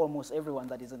in there. Almost everyone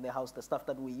that is in the house, the stuff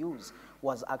that we use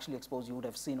was actually exposed. You would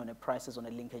have seen on the prices, on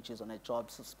the linkages, on the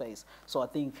jobs space. So I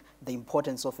think the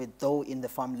importance of it, though in the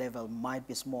farm level, might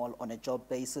be small on a job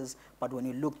basis, but when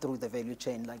you look through the value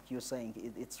chain, like you're saying,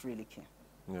 it's really key.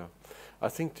 Yeah, I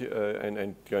think,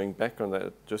 and going back on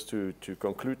that, just to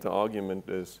conclude the argument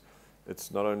is,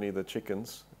 it's not only the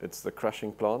chickens, it's the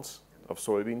crushing plants of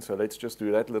soybean. So let's just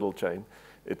do that little chain.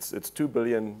 It's 2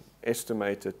 billion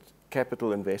estimated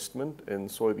capital investment in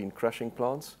soybean crushing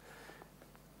plants,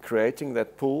 creating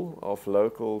that pool of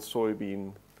local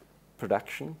soybean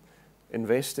production,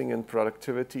 investing in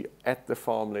productivity at the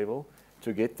farm level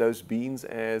to get those beans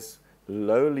as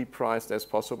lowly priced as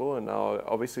possible. And now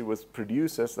obviously with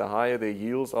producers, the higher their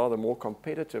yields are, the more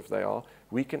competitive they are.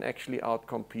 We can actually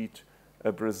outcompete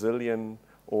a Brazilian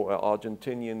or an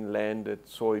Argentinian landed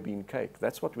soybean cake.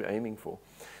 That's what we're aiming for.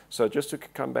 So just to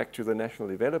come back to the National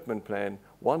Development Plan,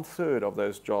 1/3 of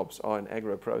those jobs are in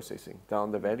agro-processing,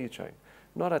 down the value chain,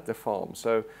 not at the farm.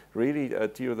 So really,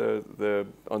 Theo,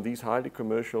 on these highly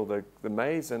commercial, the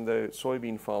maize and the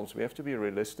soybean farms, we have to be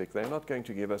realistic. They're not going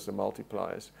to give us the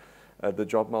multipliers, the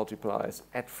job multipliers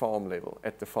at farm level,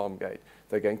 at the farm gate.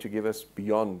 They're going to give us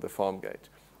beyond the farm gate.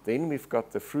 Then we've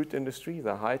got the fruit industry,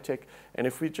 the high-tech, and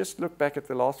if we just look back at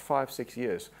the last 5-6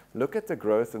 years, look at the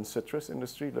growth in citrus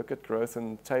industry, look at growth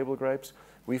in table grapes,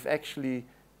 we've actually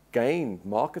gained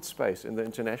market space in the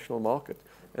international market,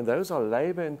 and those are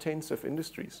labor-intensive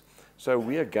industries. So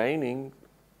we are gaining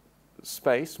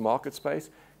space, market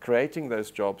space, creating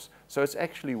those jobs. So it's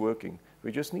actually working.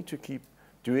 We just need to keep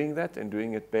doing that and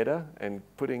doing it better and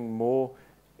putting more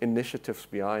initiatives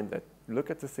behind that. Look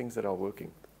at the things that are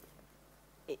working.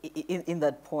 In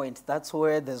that point, that's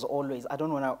where there's always, I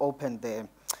don't want to open the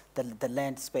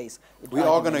land space. We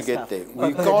are going to get there.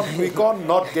 We can't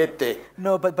not get there.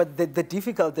 No, but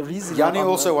the reason... Yanni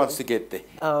also wants to get there.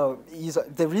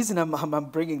 The reason I'm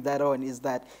bringing that on is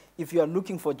that if you are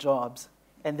looking for jobs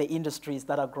and the industries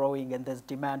that are growing and there's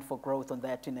demand for growth on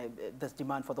that, there's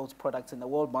demand for those products in the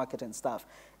world market and stuff,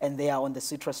 and they are on the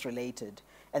citrus related,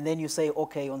 and then you say,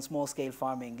 okay, on small scale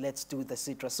farming, let's do the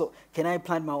citrus. So can I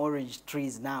plant my orange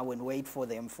trees now and wait for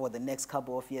them for the next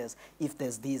couple of years if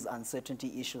there's these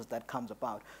uncertainty issues that comes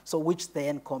about? So which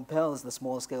then compels the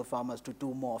small scale farmers to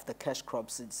do more of the cash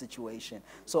crops situation.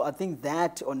 So I think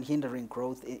that on hindering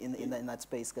growth in that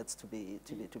space gets to be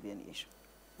an issue.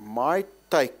 My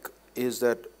take is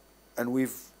that, and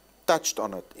we've touched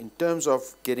on it, in terms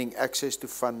of getting access to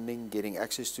funding, getting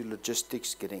access to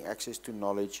logistics, getting access to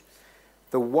knowledge,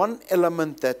 the one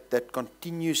element that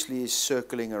continuously is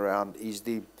circling around is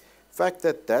the fact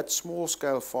that that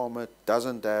small-scale farmer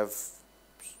doesn't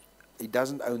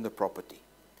own the property.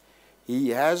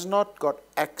 He has not got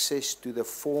access to the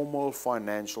formal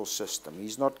financial system.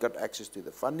 He's not got access to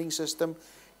the funding system.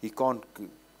 He can't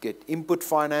get input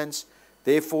finance.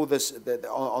 Therefore,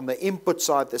 on the input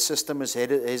side, the system is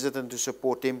hesitant to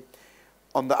support him.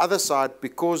 On the other side,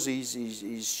 because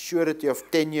his surety of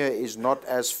tenure is not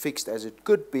as fixed as it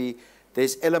could be,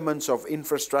 there's elements of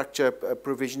infrastructure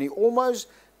provisioning. Almost,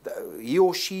 he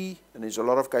or she, and there's a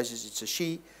lot of cases it's a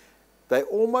she, they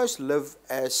almost live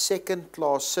as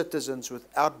second-class citizens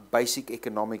without basic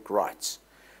economic rights.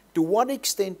 To what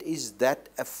extent is that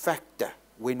a factor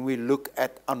when we look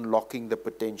at unlocking the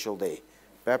potential there?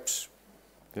 Perhaps...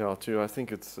 Yeah, too. I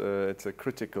think it's a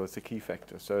key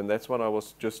factor. So, and that's what I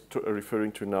was just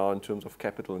referring to now in terms of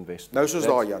capital investment. No, soos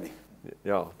daar, Yanni.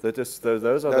 Yeah,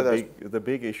 those are the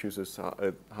big issues. Is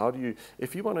how do you,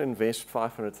 if you want to invest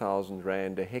 500,000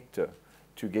 rand a hectare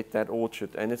to get that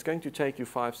orchard, and it's going to take you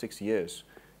 5-6 years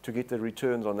to get the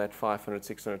returns on that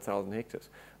 500,000-600,000 hectares.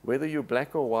 Whether you're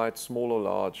black or white, small or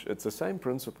large, it's the same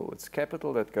principle. It's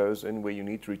capital that goes in where you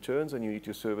need returns and you need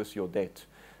to service your debt.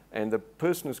 And the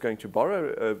person who's going to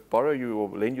borrow you or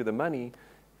lend you the money,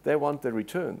 they want the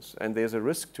returns, and there's a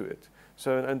risk to it.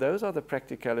 So, and those are the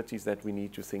practicalities that we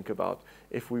need to think about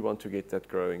if we want to get that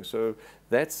growing. So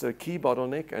that's a key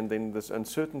bottleneck, and then this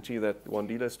uncertainty that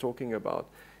Wandile is talking about,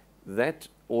 that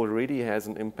already has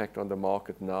an impact on the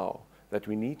market now that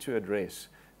we need to address.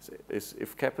 Is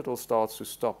if capital starts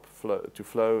to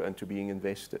flow and to being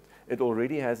invested, it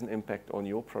already has an impact on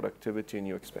your productivity and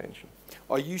your expansion.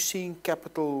 Are you seeing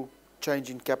capital change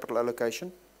in capital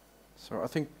allocation? So I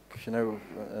think,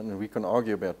 and we can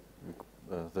argue about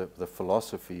the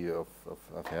philosophy of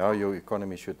how your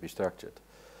economy should be structured.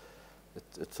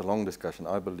 It's a long discussion.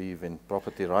 I believe in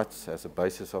property rights as a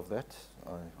basis of that.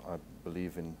 I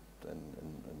believe in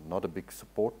not a big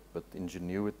support, but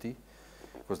ingenuity,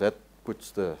 because that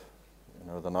puts the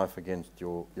knife against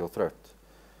your throat,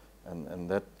 and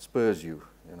that spurs you,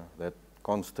 that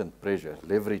constant pressure,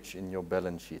 leverage in your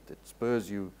balance sheet. It spurs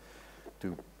you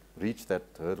to reach that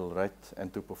hurdle rate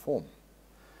and to perform,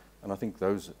 and I think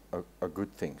those are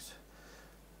good things.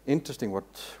 Interesting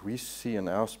what we see in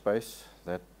our space,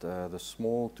 that the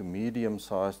small to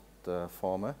medium-sized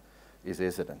farmer is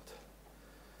hesitant.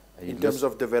 In terms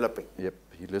of developing? Yep,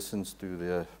 he listens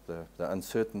to the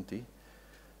uncertainty.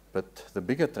 But the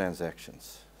bigger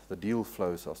transactions, the deal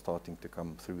flows are starting to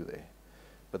come through there.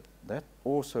 But that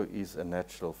also is a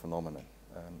natural phenomenon.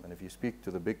 And if you speak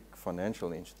to the big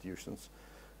financial institutions,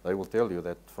 they will tell you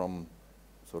that from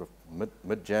sort of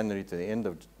mid-January to the end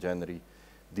of January,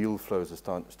 deal flows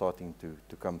are starting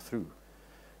to come through.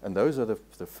 And those are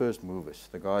the first movers,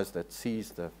 the guys that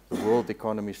sees the world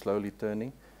economy slowly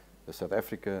turning, the South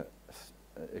Africa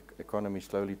economy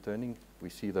slowly turning. We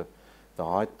see the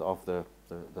height of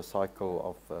the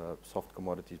cycle of soft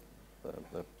commodity,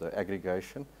 the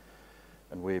aggregation,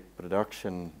 and where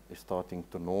production is starting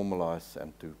to normalize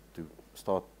and to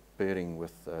start pairing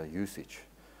with usage.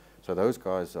 So those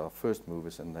guys are first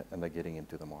movers, and they're getting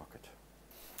into the market.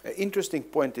 An interesting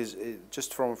point is,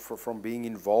 just from being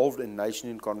involved in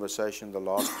nation conversation the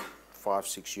last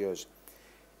 5-6 years,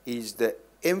 is the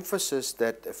emphasis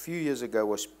that a few years ago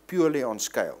was purely on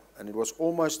scale. And it was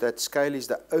almost that scale is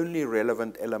the only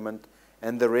relevant element,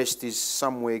 and the rest is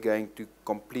somewhere going to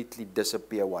completely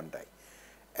disappear one day.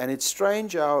 And it's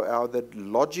strange how the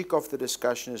logic of the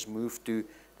discussion has moved to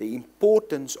the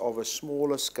importance of a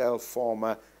smaller scale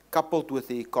farmer coupled with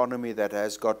the economy that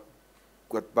has got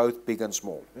both big and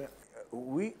small. Yeah.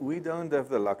 we don't have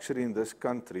the luxury in this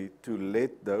country to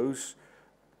let those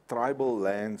tribal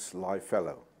lands lie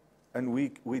fallow. And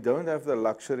we don't have the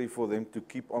luxury for them to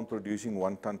keep on producing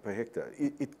 1 ton per hectare.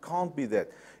 It can't be that.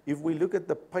 If we look at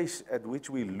the pace at which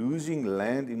we're losing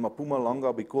land in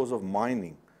Mpumalanga because of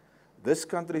mining, this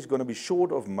country is going to be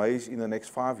short of maize in the next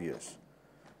 5 years.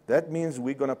 That means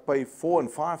we're going to pay 4,000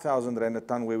 and 5,000 rand a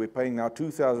ton, where we're paying now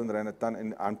 2,000 rand a ton.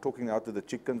 And I'm talking out to the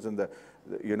chickens and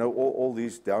all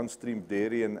these downstream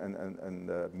dairy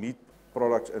and meat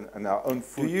products and our own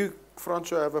food. Do you,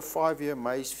 Francois, have a 5-year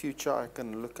maize future I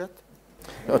can look at?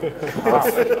 I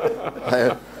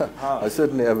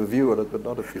certainly have a view on it, but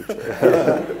not a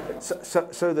future.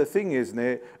 So the thing is,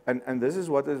 and this is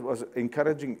what was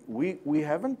encouraging, we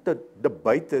haven't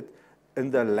debated in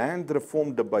the land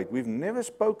reform debate. We've never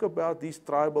spoke about these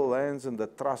tribal lands and the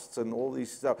trusts and all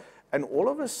these stuff. And all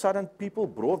of a sudden, people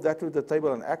brought that to the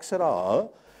table and said,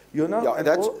 you know, yeah,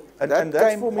 and that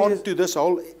came for me on to this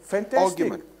whole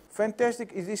argument.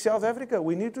 Fantastic. It is South Africa.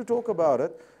 We need to talk about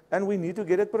it, and we need to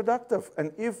get it productive.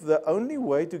 And if the only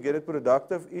way to get it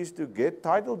productive is to get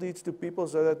title deeds to people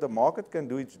so that the market can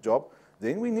do its job,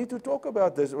 then we need to talk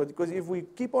about this. Because if we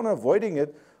keep on avoiding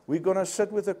it, we're going to sit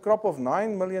with a crop of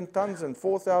 9 million tons and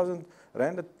 4,000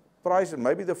 rand a price, and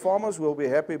maybe the farmers will be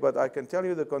happy, but I can tell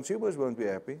you the consumers won't be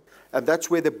happy. And that's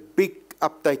where the big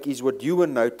uptake is, what you were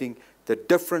noting. The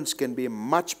difference can be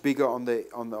much bigger on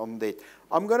that.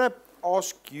 I'm going to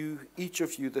ask you, each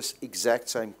of you, this exact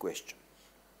same question.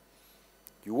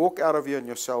 You walk out of here and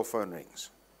your cell phone rings.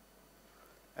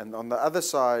 And on the other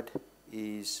side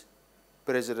is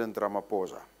President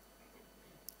Ramaphosa.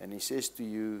 And he says to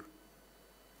you,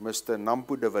 Mr.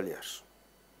 Nampo de Villiers,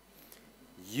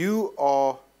 you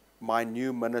are my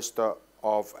new Minister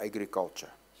of Agriculture.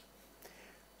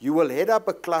 You will head up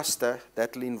a cluster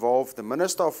that will involve the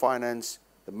Minister of Finance,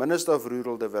 the Minister of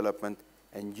Rural Development,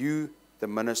 and you, the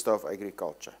Minister of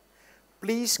Agriculture.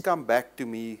 Please come back to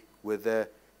me with a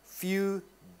few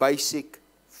basic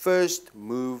first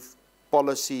move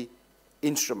policy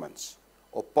instruments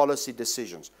or policy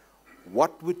decisions.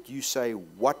 What would you say?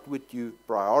 What would you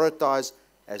prioritize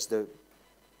as the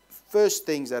first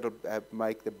things that will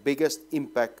make the biggest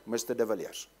impact, Mr. de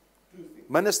Villiers?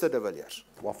 Minister de Villiers.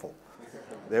 Waffle.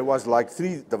 There was like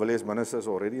 3 de Villiers ministers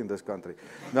already in this country.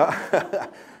 Now,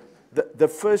 the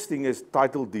first thing is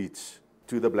title deeds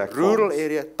to the black rural farmers.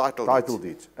 Area title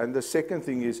deeds. And the second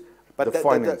thing is but the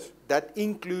finance. That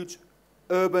includes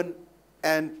urban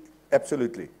and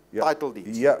absolutely. Yeah. Title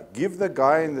deeds. Yeah, give the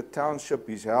guy in the township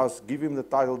his house, give him the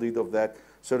title deed of that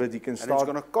so that he can start. And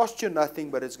it's going to cost you nothing,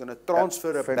 but it's going to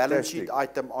transfer a balance sheet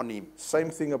item on him. Same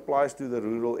thing applies to the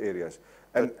rural areas.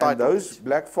 And those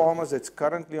black farmers that's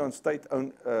currently on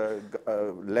state-owned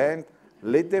land,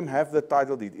 let them have the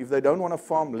title deed. If they don't want to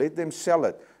farm, let them sell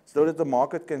it so that the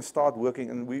market can start working.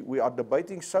 And we are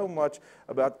debating so much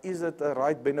about, is it the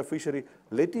right beneficiary?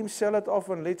 Let him sell it off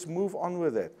and let's move on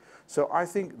with that. So I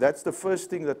think that's the first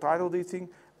thing, the title deed thing,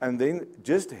 and then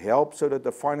just help so that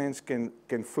the finance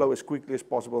can flow as quickly as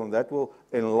possible, and that will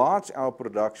enlarge our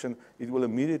production. It will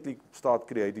immediately start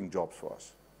creating jobs for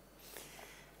us.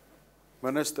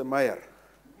 Minister Meyer,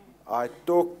 I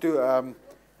talked to...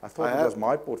 I thought it was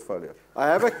my portfolio. I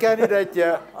have a candidate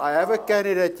here. I have a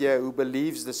candidate here who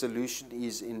believes the solution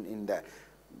is in that.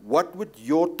 What would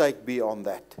your take be on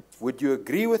that? Would you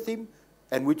agree with him,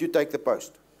 and would you take the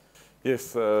post?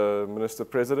 Yes, Minister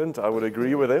President, I would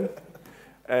agree with him.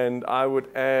 And I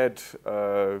would add,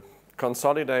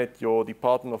 consolidate your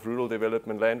Department of Rural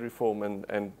Development, Land Reform,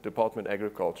 and Department of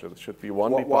Agriculture. There should be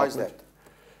one department. Why is that?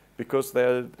 Because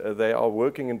they are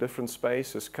working in different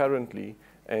spaces currently,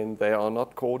 and they are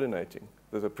not coordinating.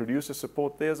 There's a producer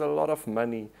support. There's a lot of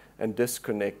money and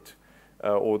disconnect,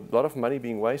 or a lot of money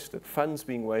being wasted, funds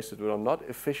being wasted that are not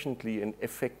efficiently and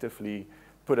effectively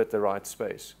put at the right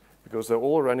space, because they're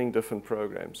all running different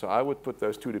programs. So I would put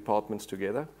those 2 departments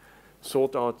together,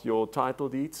 sort out your title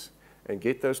deeds, and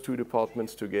get those 2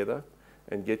 departments together,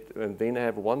 and then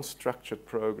have one structured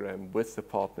program with the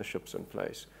partnerships in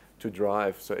place to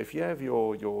drive. So if you have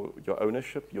your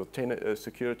ownership, your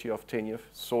security of tenure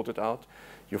sorted out,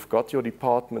 you've got your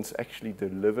departments actually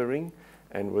delivering,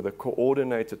 and with a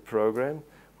coordinated program,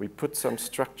 we put some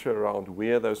structure around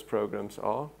where those programs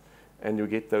are, and you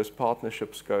get those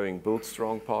partnerships going, build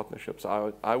strong partnerships.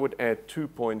 I would add 2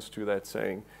 points to that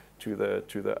saying, to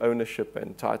the ownership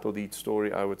and title deed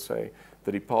story. I would say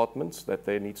the departments, that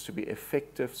there needs to be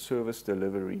effective service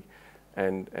delivery,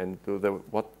 and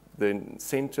what the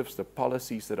incentives, the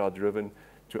policies that are driven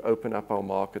to open up our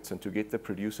markets and to get the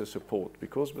producer support.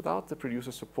 Because without the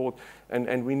producer support,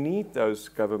 and we need those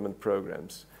government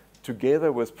programs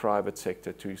together with private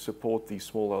sector to support these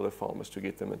smallholder farmers to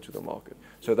get them into the market.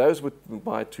 So those would be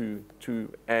my two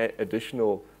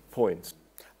additional points.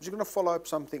 I'm just going to follow up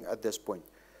something at this point.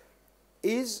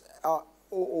 Is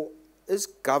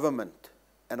government,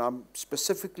 and I'm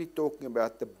specifically talking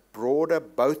about the broader,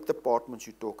 both departments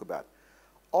you talk about,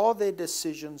 are their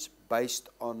decisions based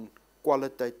on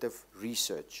qualitative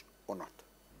research or not?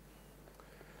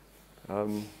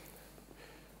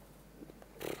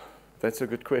 That's a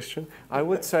good question. I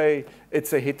would say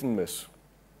it's a hit and miss.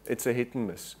 It's a hit and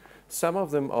miss. Some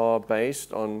of them are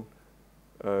based on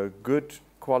good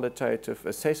qualitative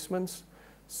assessments.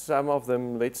 Some of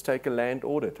them, let's take a land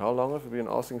audit. How long have we been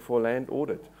asking for a land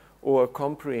audit? Or a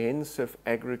comprehensive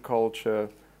agriculture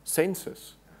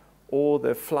census, or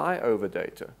the flyover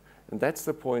data. And that's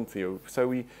the point, Theo. So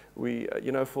we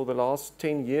for the last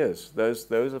 10 years, those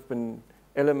have been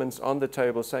elements on the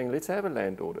table saying, let's have a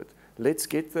land audit. Let's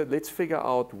figure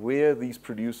out where these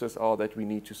producers are that we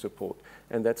need to support.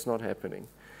 And that's not happening.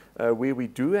 Where we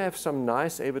do have some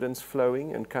nice evidence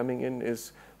flowing and coming in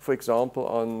is, for example,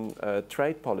 on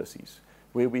trade policies,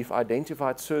 where we've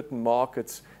identified certain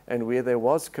markets and where there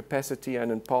was capacity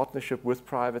and in partnership with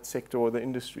private sector or the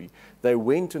industry. They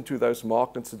went into those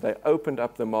markets and they opened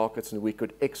up the markets and we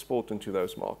could export into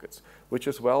those markets, which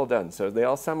is well done. So there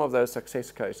are some of those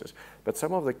success cases. But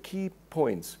some of the key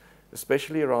points,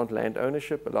 especially around land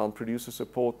ownership, around producer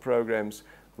support programs,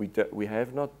 we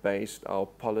have not based our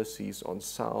policies on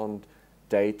sound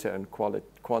data and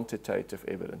quantitative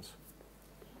evidence.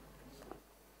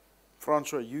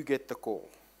 Francois, you get the call,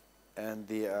 and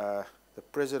the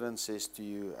president says to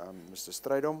you, Mr.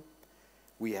 Strydom,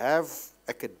 we have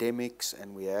academics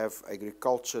and we have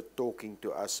agriculture talking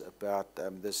to us about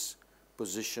this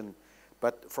position,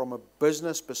 but from a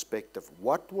business perspective,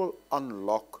 what will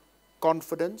unlock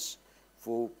confidence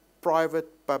for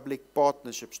private-public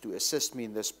partnerships to assist me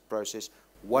in this process?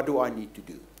 What do I need to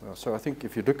do? Well, so I think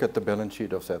if you look at the balance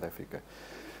sheet of South Africa,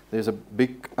 there's a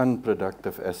big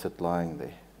unproductive asset lying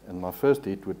there. And my first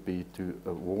hit would be to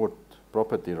award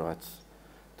property rights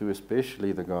to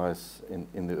especially the guys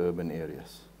in the urban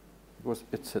areas, because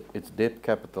it's dead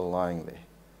capital lying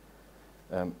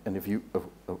there. And if you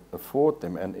afford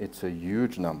them, and it's a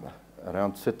huge number,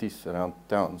 around cities, around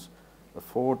towns,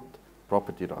 afford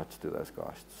property rights to those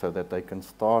guys so that they can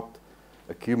start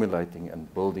accumulating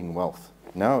and building wealth.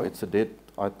 Now it's a dead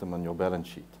item on your balance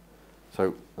sheet.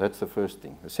 So that's the first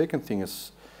thing. The second thing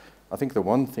is, I think the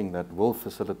one thing that will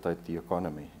facilitate the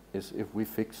economy is if we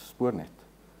fix Spoornet.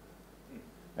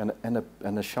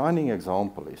 And a shining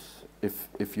example is,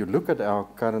 if you look at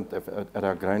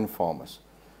our grain farmers,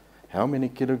 how many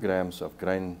kilograms of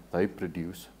grain they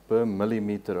produce per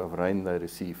millimeter of rain they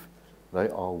receive, they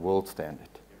are world standard.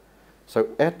 So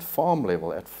at farm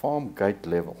level, at farm gate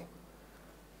level,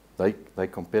 they're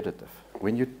competitive.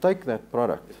 When you take that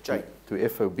product to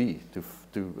FOB,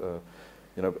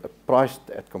 priced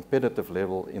at competitive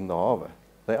level in the harbour,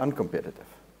 they're uncompetitive.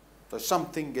 So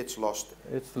something gets lost.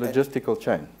 It's the logistical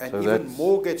chain. And so even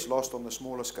more gets lost on the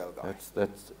smaller scale guy.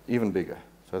 That's even bigger.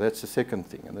 So that's the second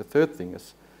thing. And the third thing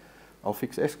is, I'll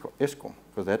fix Eskom,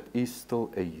 because that is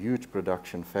still a huge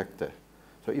production factor.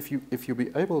 So if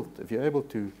you're able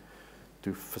to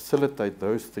facilitate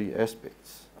those three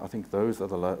aspects, I think those are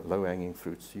the low-hanging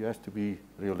fruits. You have to be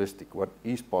realistic, what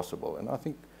is possible. And I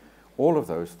think all of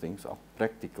those things are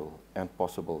practical and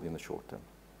possible in the short term.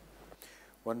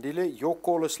 Wandile, your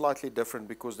call is slightly different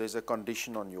because there's a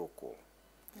condition on your call.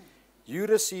 You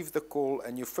receive the call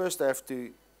and you first have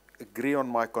to agree on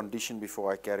my condition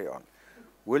before I carry on.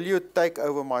 Will you take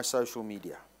over my social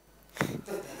media?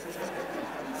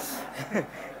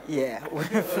 Yeah.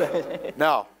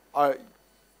 Now,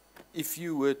 if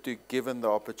you were to given the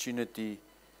opportunity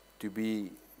to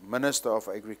be Minister of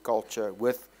Agriculture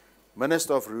with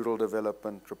Minister of Rural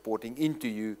Development reporting into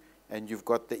you, and you've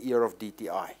got the ear of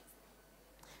DTI.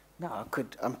 No, I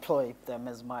could employ them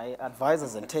as my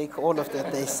advisors and take all of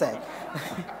that they say.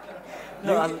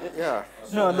 Look.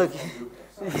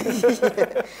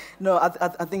 No,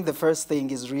 I think the first thing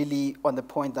is really on the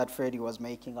point that Freddie was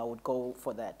making. I would go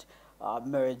for that.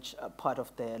 Merge part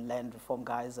of the land reform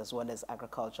guys as well as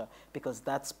agriculture, because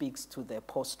that speaks to the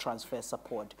post-transfer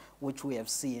support, which we have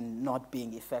seen not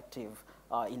being effective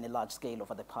in a large scale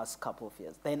over the past couple of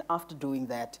years. Then after doing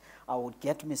that, I would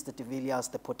get Mr. de Villiers,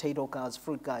 the potato guys,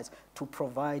 fruit guys, to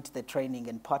provide the training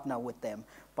and partner with them,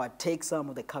 but take some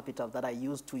of the capital that I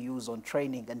used to use on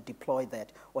training and deploy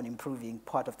that on improving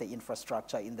part of the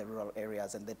infrastructure in the rural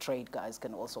areas, and the trade guys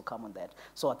can also come on that.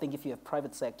 So I think if you have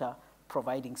private sector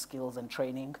providing skills and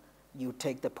training, you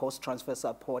take the post-transfer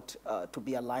support to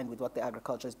be aligned with what the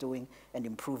agriculture is doing and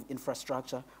improve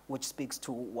infrastructure, which speaks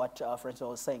to what Francois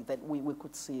was saying, that we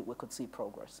could see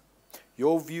progress.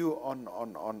 Your view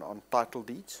on title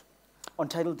deeds? On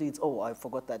title deeds, oh, I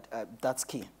forgot that. That's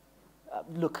key.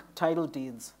 Look, title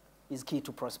deeds is key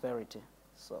to prosperity.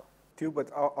 So.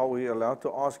 But are we allowed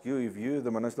to ask you, if you,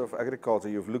 the Minister of Agriculture,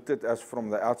 you've looked at us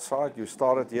from the outside, you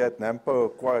started here at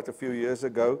Nampo quite a few years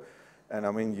ago, and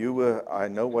I mean, you were, I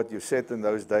know what you said in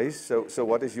those days, so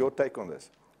what is your take on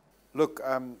this? Look,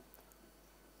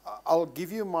 I'll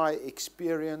give you my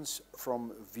experience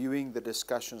from viewing the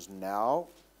discussions now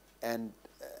and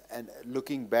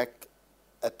looking back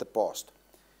at the past.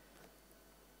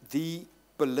 The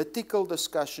political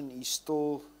discussion is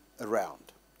still around.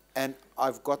 And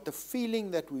I've got the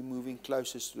feeling that we're moving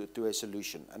closest to a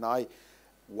solution. And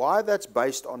why that's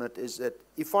based on it is that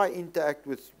if I interact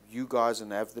with you guys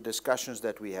and have the discussions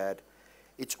that we had,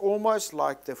 it's almost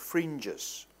like the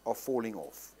fringes are falling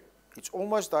off. It's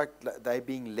almost like they're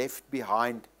being left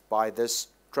behind by this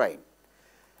train.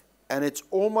 And it's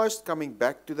almost coming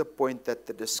back to the point that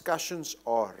the discussions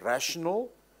are rational,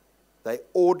 they're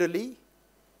orderly,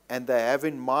 and they have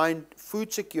in mind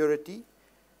food security,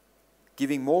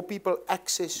 giving more people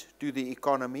access to the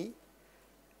economy,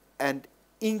 and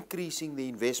increasing the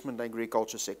investment in the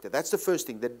agriculture sector. That's the first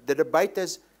thing. The debate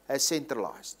has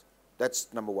centralized.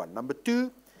 That's number one. Number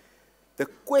two, the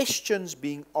questions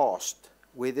being asked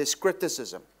where there's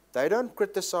criticism. They don't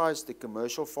criticize the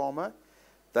commercial farmer.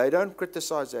 They don't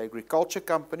criticize the agriculture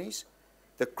companies.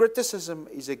 The criticism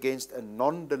is against a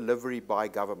non-delivery by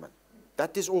government.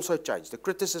 That is also changed. The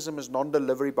criticism is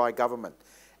non-delivery by government.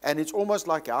 And it's almost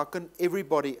like, how can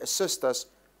everybody assist us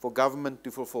for government to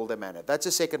fulfill their mandate? That's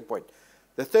the second point.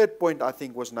 The third point, I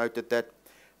think, was noted that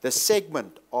the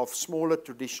segment of smaller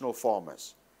traditional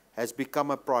farmers has become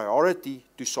a priority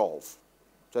to solve.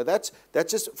 So that's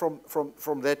just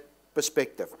from that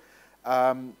perspective.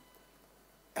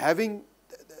 Having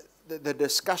the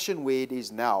discussion where it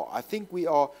is now, I think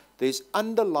there's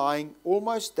underlying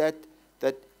almost that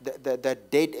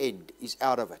dead end is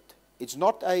out of it. It's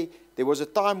not there was a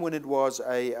time when it was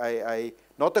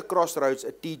not a crossroads,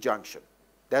 a T-junction.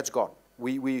 That's gone.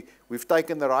 We've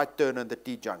taken the right turn in the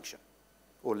T-junction,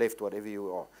 or left, whatever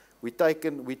you are. We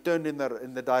turned in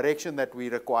the direction that we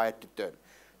required to turn.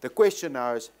 The question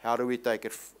now is, how do we take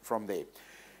it from there?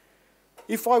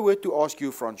 If I were to ask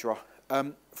you, Francois,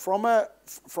 from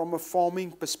a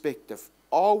farming perspective,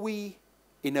 are we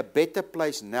in a better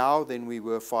place now than we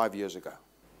were 5 years ago?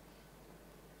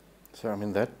 So, I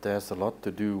mean, that has a lot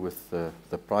to do with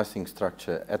the pricing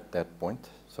structure at that point.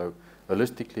 So,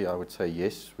 holistically, I would say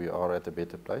yes, we are at a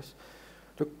better place.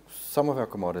 Look, some of our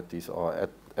commodities are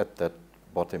at that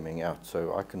bottoming out.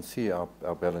 So, I can see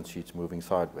our balance sheets moving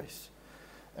sideways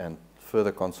and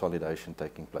further consolidation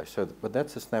taking place. So, but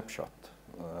that's a snapshot.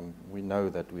 We know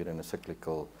that we're in a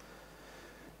cyclical.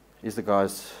 Is the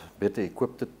guys better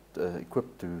equipped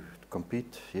to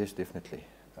compete? Yes, definitely.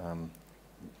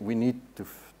 We need to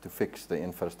fix the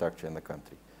infrastructure in the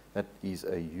country. That is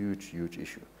a huge, huge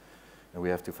issue. And we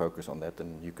have to focus on that.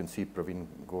 And you can see Praveen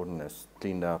Gordon has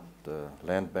cleaned out the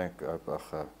land bank.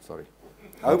 Sorry.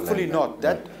 Hopefully not.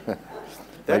 That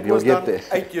was done there.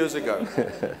 8 years ago.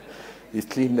 He's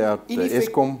cleaned out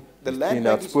Eskom, he's cleaned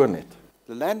out Spoornet.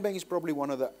 The land bank is probably one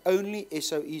of the only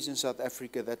SOEs in South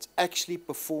Africa that's actually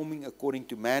performing according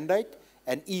to mandate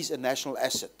and is a national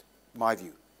asset, my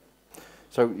view.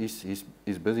 So he's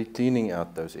busy cleaning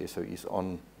out those SOEs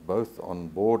both on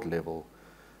board level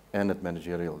and at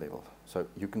managerial level. So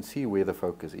you can see where the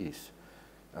focus is.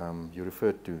 You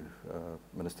referred to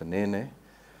Minister Nene,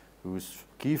 whose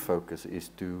key focus is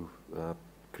to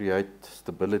create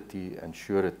stability and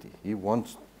surety. He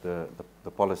wants the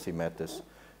policy matters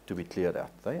to be cleared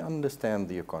out. They understand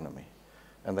the economy,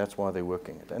 and that's why they're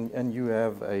working it. And you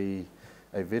have a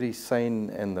very sane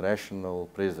and rational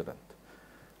president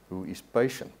who is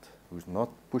patient, who's not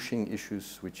pushing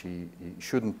issues which he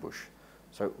shouldn't push.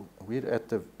 So we're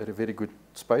at a very good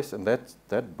space, and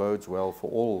that bodes well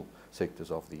for all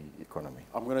sectors of the economy.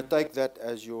 I'm going to take that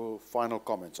as your final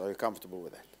comments. Are you comfortable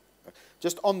with that?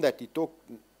 Just on that, he talked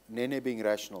Nene being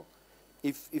rational.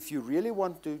 If you really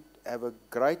want to have a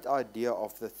great idea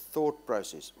of the thought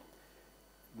process,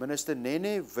 Minister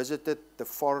Nene visited the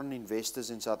foreign investors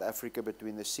in South Africa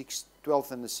between the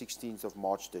 12th and the 16th of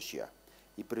March this year.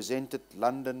 He presented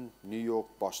London, New York,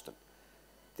 Boston.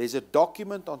 There's a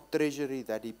document on Treasury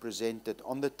that he presented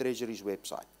on the Treasury's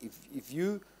website. If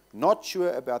you're not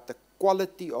sure about the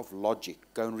quality of logic,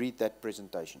 go and read that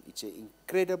presentation. It's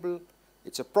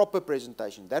it's a proper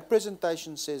presentation. That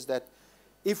presentation says that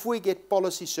if we get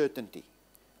policy certainty,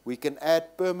 we can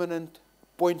add permanent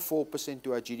 0.4%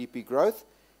 to our GDP growth.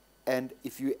 And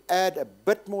if you add a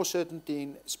bit more certainty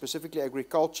in specifically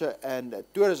agriculture and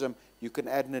tourism, you can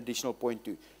add an additional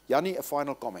 0.2. Jannie, a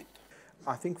final comment.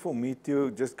 I think for me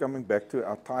too, just coming back to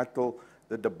our title,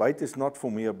 the debate is not for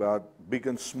me about big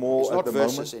and small It's at not the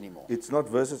versus moment. anymore. It's not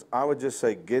versus. I would just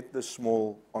say get the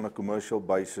small on a commercial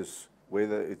basis,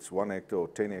 whether it's 1 hectare or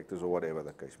 10 hectares or whatever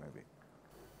the case may be.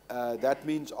 That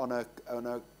means on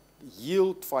a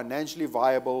yield, financially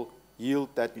viable yield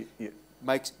that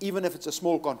makes, even if it's a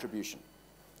small contribution.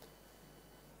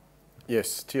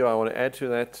 Yes, Theo, I want to add to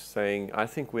that, saying I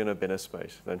think we're in a better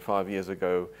space than 5 years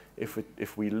ago.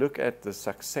 If we look at the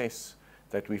success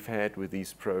that we've had with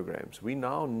these programs, we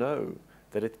now know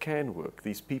that it can work.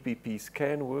 These PPPs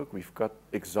can work. We've got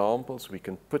examples. We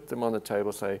can put them on the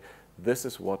table, say, this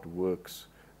is what works.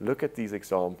 Look at these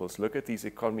examples. Look at these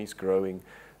economies growing.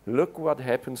 Look what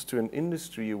happens to an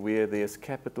industry where there's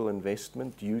capital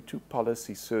investment due to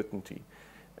policy certainty.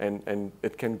 And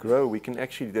it can grow. We can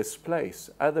actually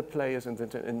displace other players in the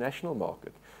international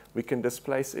market. We can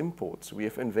displace imports. We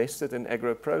have invested in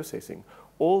agro-processing.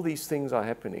 All these things are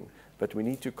happening, but we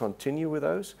need to continue with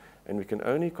those, and we can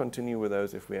only continue with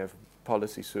those if we have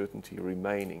policy certainty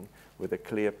remaining with a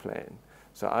clear plan.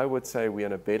 So I would say we're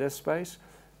in a better space.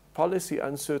 Policy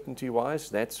uncertainty-wise,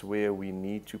 that's where we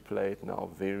need to play it now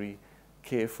very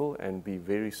careful and be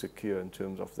very secure in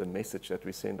terms of the message that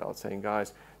we send out, saying,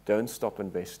 guys, don't stop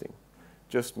investing.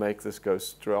 Just make this go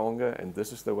stronger, and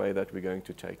this is the way that we're going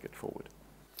to take it forward.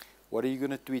 What are you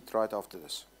going to tweet right after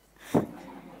this?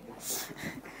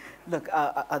 Look,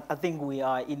 I think we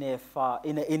are in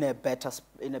a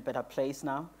better place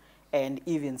now, and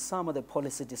even some of the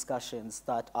policy discussions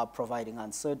that are providing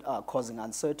causing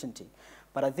uncertainty.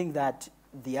 But I think that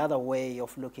the other way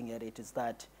of looking at it is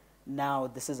that now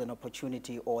this is an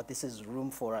opportunity, or this is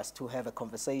room for us to have a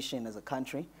conversation as a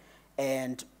country,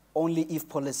 and only if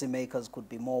policymakers could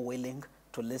be more willing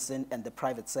to listen and the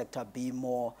private sector be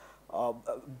more,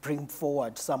 bring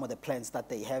forward some of the plans that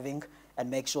they're having and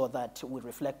make sure that we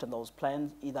reflect on those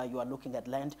plans. Either you are looking at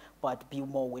land, but be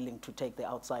more willing to take the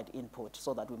outside input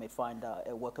so that we may find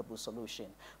a workable solution.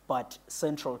 But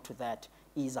central to that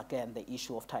is, again, the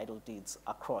issue of title deeds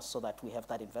across, so that we have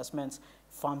that investments.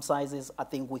 Farm sizes, I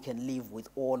think we can live with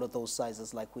all of those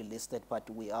sizes like we listed, but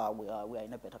we are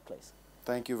in a better place.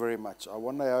 Thank you very much. I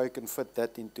wonder how you can fit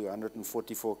that into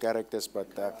 144 characters,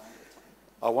 but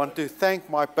I want to thank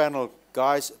my panel.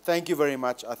 Guys, thank you very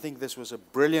much. I think this was a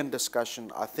brilliant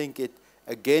discussion. I think it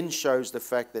again shows the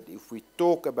fact that if we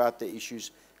talk about the issues,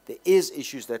 there is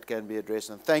issues that can be addressed.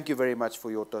 And thank you very much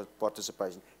for your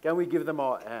participation. Can we give them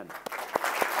our hand?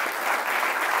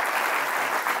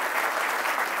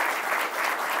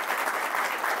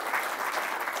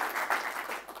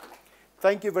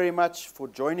 Thank you very much for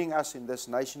joining us in this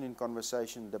Nation in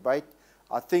Conversation debate.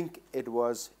 I think it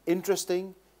was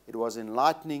interesting, it was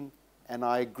enlightening, and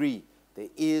I agree, there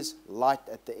is light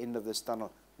at the end of this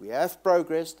tunnel. We have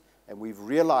progressed, and we've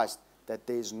realized that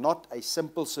there is not a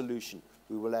simple solution.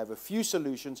 We will have a few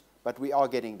solutions, but we are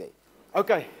getting there.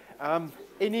 Okay,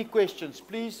 any questions?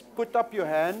 Please put up your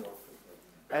hand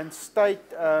and state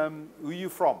who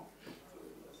you're from.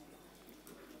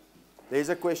 There's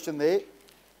a question there.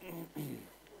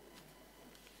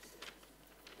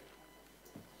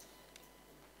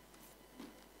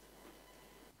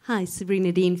 Hi,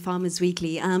 Sabrina Dean, Farmers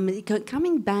Weekly.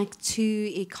 Coming back to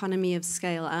economy of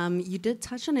scale, you did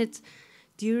touch on it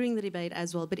during the debate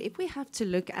as well, but if we have to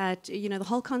look at, the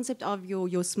whole concept of your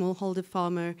smallholder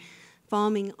farmer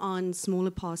farming on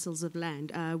smaller parcels of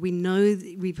land,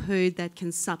 we've heard that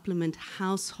can supplement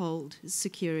household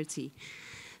security.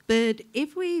 But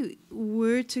if we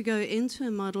were to go into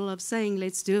a model of saying,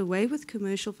 let's do away with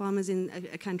commercial farmers in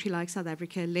a country like South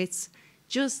Africa, let's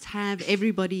just have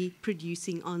everybody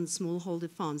producing on smallholder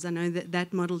farms. I know that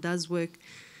that model does work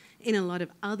in a lot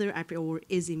of other or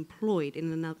is employed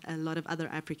in a lot of other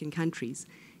African countries.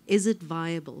 Is it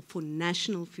viable for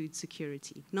national food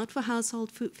security? Not for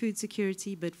household food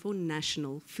security, but for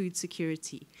national food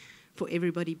security, for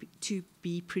everybody to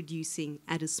be producing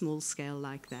at a small scale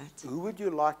like that? Who would you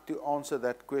like to answer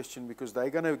that question? Because they're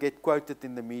going to get quoted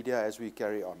in the media as we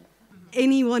carry on.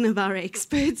 Any one of our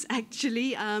experts,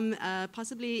 actually,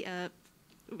 possibly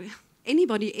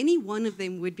anybody, any one of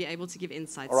them would be able to give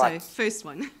insight. All right. So, first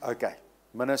one. Okay,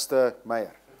 Minister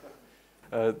Meyer.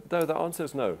 No, the answer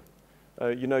is no.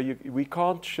 We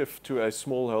can't shift to a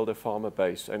smallholder farmer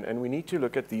base, and we need to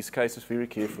look at these cases very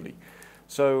carefully.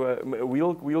 So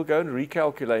we'll go and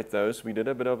recalculate those. We did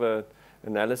a bit of an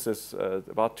analysis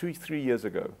about 2-3 years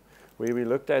ago, where we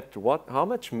looked at how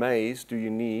much maize do you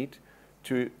need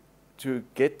to to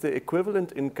get the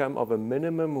equivalent income of a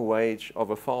minimum wage of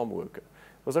a farm worker.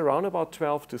 It was around about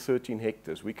 12 to 13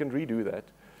 hectares. We can redo that.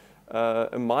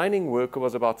 A mining worker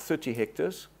was about 30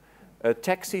 hectares. A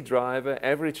taxi driver,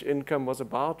 average income was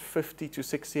about 50 to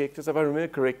 60 hectares, if I remember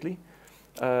correctly.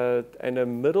 And a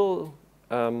middle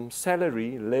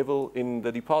salary level in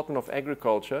the Department of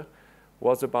Agriculture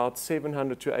was about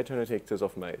 700 to 800 hectares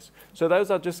of maize. So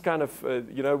those are just kind of,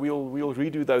 we'll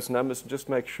redo those numbers and just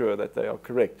make sure that they are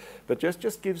correct. But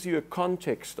just gives you a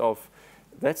context of,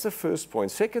 that's the first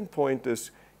point. Second point is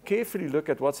carefully look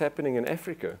at what's happening in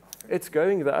Africa. It's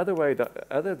going the other way, the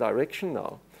other direction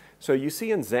now. So you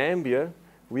see in Zambia,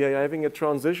 we are having a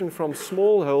transition from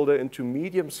smallholder into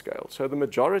medium scale. So the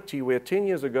majority, where 10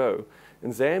 years ago,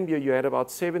 in Zambia, you had about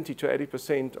 70 to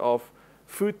 80% of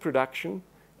food production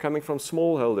coming from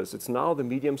smallholders. It's now the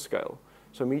medium scale.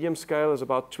 So medium scale is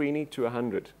about 20 to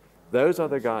 100. Those are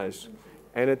the guys.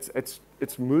 And it's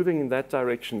moving in that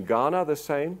direction. Ghana the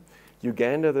same,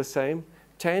 Uganda the same,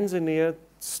 Tanzania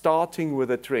starting with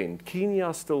a trend.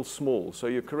 Kenya still small, so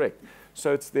you're correct.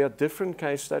 So there are different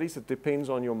case studies. It depends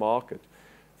on your market.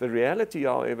 The reality,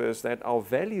 however, is that our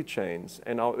value chains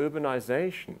and our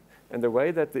urbanization and the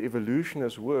way that the evolution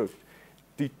has worked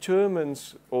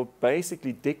determines or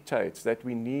basically dictates that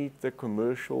we need the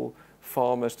commercial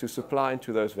farmers to supply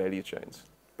into those value chains.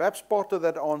 Perhaps part of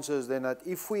that answer is then that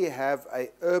if we have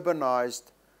a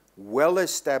urbanized,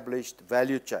 well-established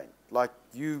value chain, like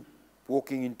you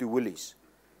walking into Woolies,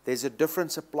 there's a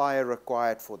different supplier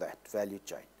required for that value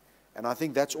chain. And I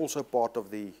think that's also part of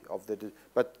the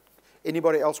but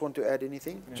anybody else want to add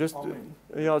anything? Just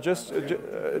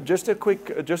a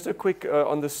quick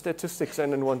on the statistics,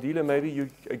 and in Wandile, maybe you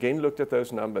again looked at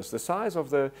those numbers. The size of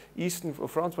the Eastern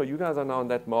France, where you guys are now in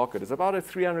that market, is about a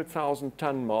 300,000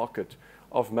 ton market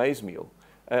of maize meal,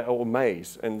 or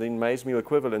maize, and then maize meal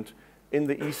equivalent in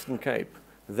the Eastern Cape.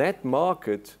 That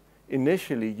market,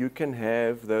 initially, you can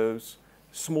have those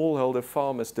smallholder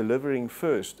farmers delivering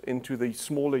first into the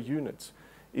smaller units.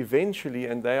 Eventually,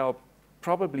 and they are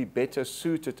probably better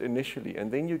suited initially,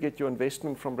 and then you get your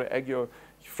investment from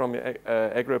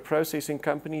agro-processing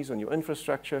companies on your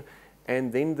infrastructure,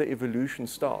 and then the evolution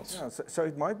starts. Yeah, so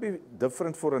it might be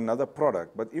different for another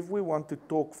product, but if we want to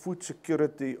talk food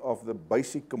security of the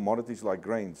basic commodities like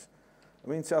grains, I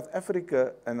mean, South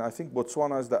Africa and I think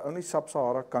Botswana is the only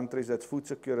sub-Sahara countries that's food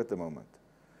secure at the moment.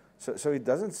 So it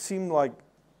doesn't seem like,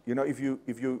 if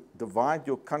you divide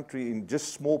your country in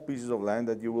just small pieces of land,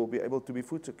 that you will be able to be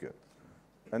food secure.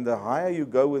 And the higher you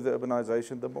go with the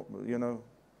urbanization, the more,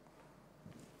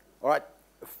 All right,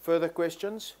 further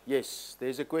questions? Yes,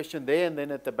 there's a question there and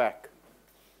then at the back.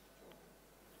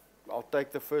 I'll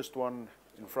take the first one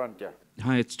in front here.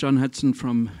 Hi, it's John Hudson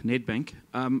from Nedbank.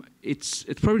 It's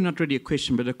probably not really a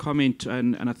question, but a comment,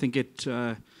 and I think it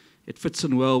fits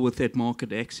in well with that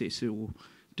market access or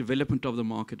development of the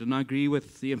market. And I agree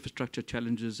with the infrastructure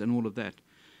challenges and all of that.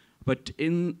 But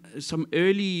in some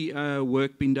early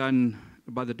work being done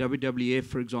by the WWF,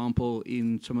 for example,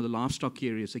 in some of the livestock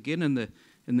areas, again in the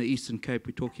Eastern Cape,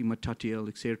 we're talking Matatiel,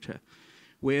 etc.,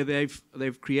 where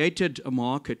they've created a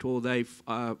market, or they've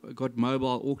got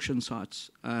mobile auction sites,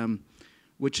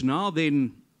 which now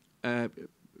then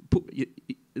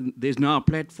there's now a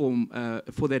platform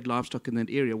for that livestock in that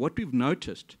area. What we've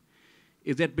noticed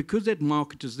is that because that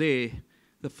market is there,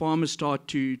 the farmers start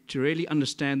to really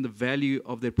understand the value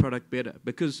of their product better,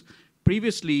 because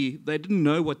previously they didn't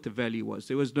know what the value was.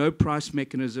 There was no price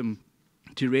mechanism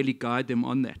to really guide them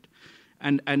on that.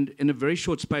 And in a very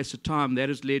short space of time, that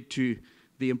has led to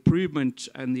the improvement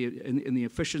and in the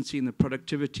efficiency and the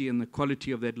productivity and the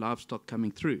quality of that livestock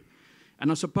coming through.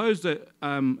 And I suppose that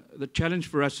the challenge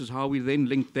for us is how we then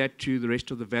link that to the rest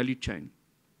of the value chain.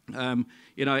 And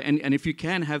if you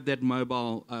can have that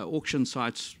mobile auction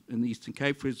sites in the Eastern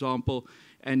Cape, for example,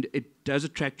 and it does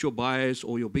attract your buyers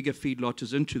or your bigger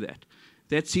feedlotters into that,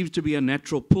 that seems to be a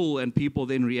natural pull, and people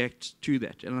then react to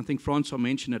that. And I think Francois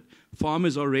mentioned it.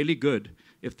 Farmers are really good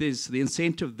if there's the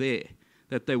incentive there,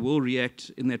 that they will react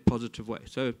in that positive way.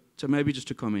 So maybe just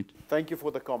a comment. Thank you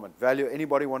for the comment. Value,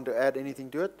 anybody want to add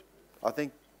anything to it? I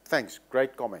think, thanks,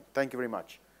 great comment. Thank you very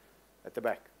much. At the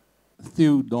back.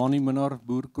 Theo Minnar,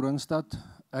 Boer Kroonstad.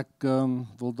 Ek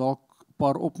wil dalk 'n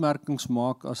paar opmerkings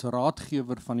maak as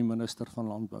raadgewer van die minister van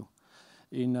Landbou.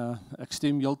 En ek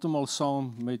stem heeltemal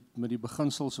saam met die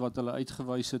beginsels wat hulle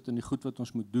uitgewys het en die goed wat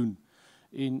ons moet doen.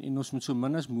 En ons moet so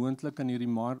min as moontlik in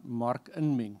hierdie mark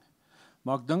inmeng.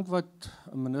 Maar ek dink wat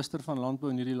 'n minister van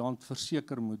Landbou in hierdie land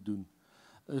verseker moet doen,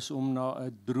 is om na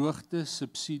 'n droogte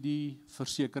subsidie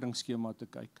versekeringsskema te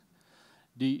kyk.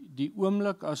 Die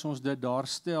oomblik as ons dit daar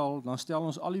stel, dan stel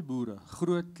ons al die boere,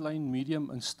 groot, klein, medium,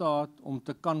 in staat om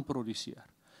te kan produseer.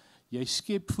 Jy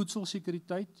skep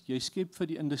voedselsekuriteit, jy skep vir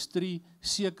die industrie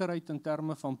sekerheid in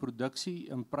terme van produksie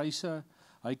en pryse,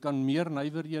 hy kan meer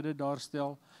nywerhede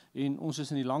daarstel, en ons is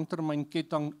in die langtermyn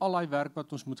ketting, al die werk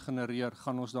wat ons moet genereer,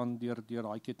 gaan ons dan deur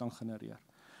daai ketting genereer.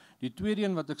 Die tweede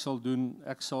een wat ek sal doen,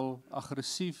 ek sal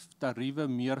aggressief tariewe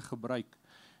meer gebruik.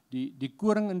 Die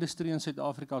koringindustrie in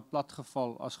Suid-Afrika het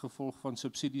platgeval as gevolg van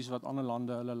subsidies wat ander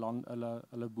lande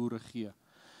hulle boere gee.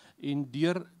 En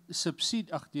deur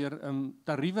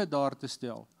tariewe daar te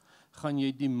stel, gaan jy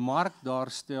die mark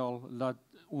daarstel dat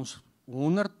ons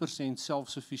 100%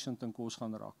 self-sufficient in kos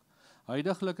gaan raak.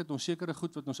 Huidiglik het ons sekere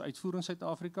goed wat ons uitvoer in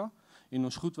Suid-Afrika en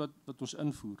ons goed wat ons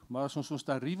invoer. Maar as ons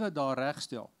tariewe daar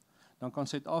regstel, dan kan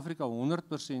Suid-Afrika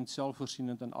 100%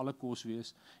 selfvoorsienend in alle kos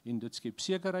wees en dit skep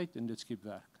sekerheid en dit skep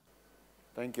werk.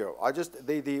 Thank you.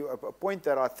 The point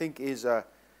that I think is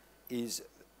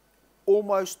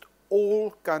almost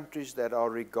all countries that are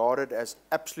regarded as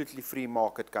absolutely free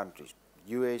market countries,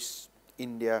 US,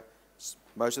 India,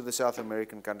 most of the South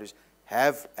American countries,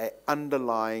 have an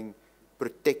underlying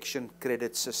protection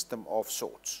credit system of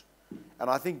sorts. And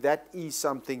I think that is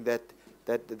something that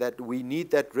we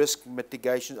need, that risk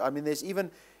mitigation. I mean, there's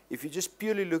even, if you just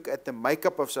purely look at the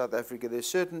makeup of South Africa, there's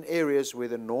certain areas where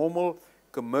the normal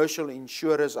commercial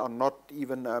insurers are not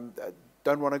even,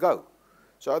 don't want to go.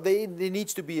 So there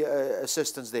needs to be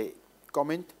assistance there.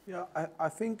 Comment? Yeah, I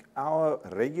think our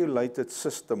regulated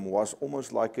system was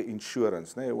almost like an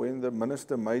insurance. When the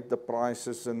minister made the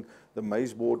prices and the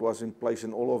maize board was in place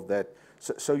and all of that,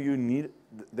 so you need,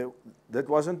 that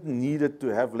wasn't needed to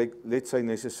have, like, let's say,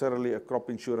 necessarily a crop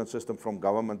insurance system from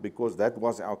government, because that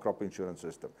was our crop insurance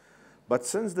system. But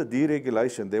since the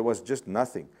deregulation, there was just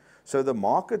nothing. So the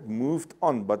market moved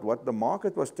on, but what the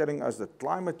market was telling us, that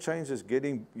climate change is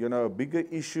getting, a bigger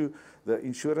issue. The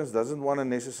insurance doesn't want to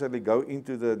necessarily go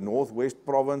into the northwest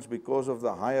province because of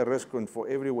the higher risk, and for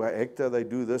every hectare they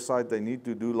do this side, they need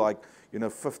to do like,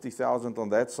 50,000 on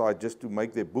that side just to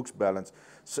make their books balance.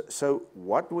 So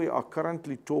what we are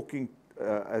currently talking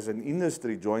as an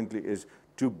industry jointly is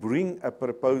to bring a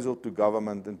proposal to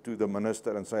government and to the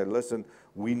minister and say, listen,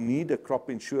 we need a crop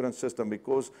insurance system,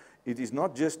 because it is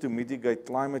not just to mitigate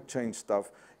climate change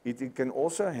stuff, it can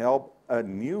also help a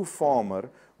new farmer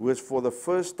who has for the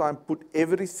first time put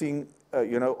everything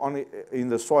in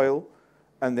the soil,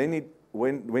 and then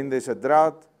when there's a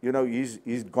drought,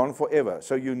 he's gone forever.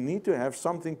 So you need to have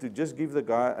something to just give the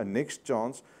guy a next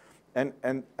chance,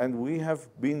 and we have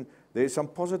been, there's some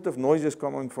positive noises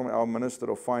coming from our Minister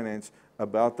of Finance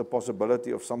about the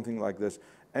possibility of something like this,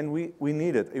 and we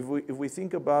need it. If we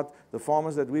think about the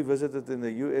farmers that we visited in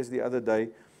the US the other day,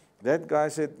 that guy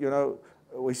said,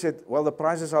 we said, well, the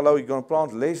prices are low, you're going to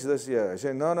plant less this year. I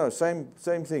said, no, same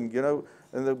thing,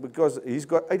 and because he's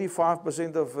got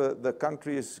 85% of the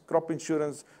country is crop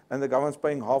insurance, and the government's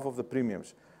paying half of the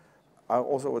premiums. I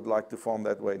also would like to farm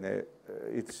that way.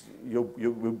 It's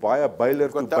you buy a baler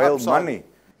to bale money.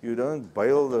 You don't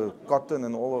bale the cotton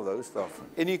and all of those stuff.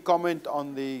 Any comment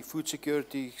on the food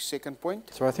security second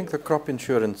point? So I think the crop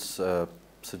insurance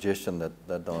suggestion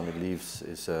that Donnie leaves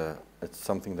is it's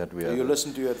something that we. You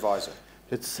listen to your advisor.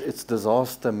 It's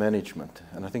disaster management,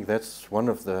 and I think that's one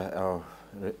of our.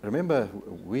 Remember,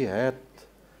 we had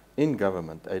in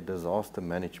government a disaster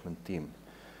management team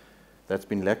that's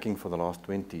been lacking for the last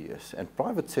 20 years, and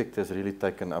private sector has really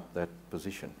taken up that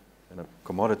position.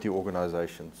 Commodity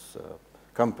organizations,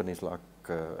 companies like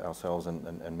ourselves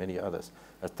and many others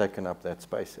have taken up that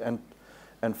space,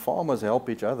 and farmers help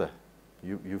each other.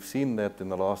 You've seen that in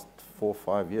the last 4 or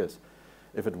 5 years.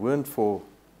 If it weren't for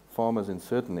farmers in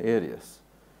certain areas,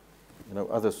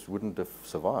 others wouldn't have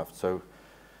survived. So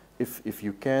if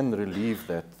you can relieve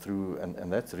that through,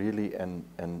 and that's really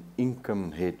an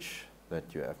income hedge that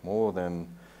you have, more than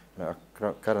a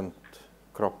current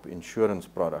crop insurance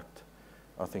product,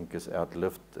 I think is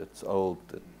outlived. It's old.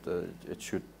 It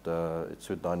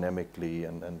should dynamically,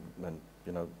 and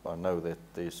I know that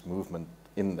there's movement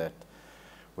in that,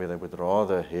 where they would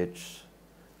rather hedge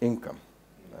income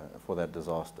for that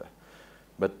disaster.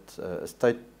 But a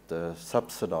state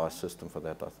subsidized system for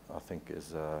that, I think,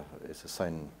 is a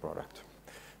sane product.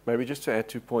 Maybe just to add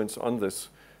 2 points on this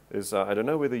is, I don't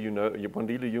know whether you know,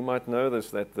 Bondile, you might know this,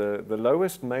 that the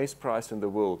lowest maize price in the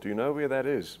world, do you know where that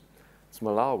is? It's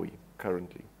Malawi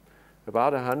currently.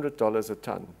 About $100 a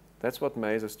ton. That's what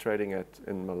maize is trading at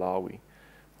in Malawi.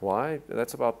 Why?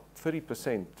 That's about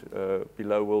 30%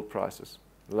 below world prices,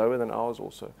 lower than ours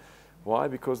also. Why?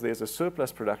 Because there's a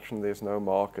surplus production, there's no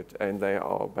market, and they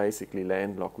are basically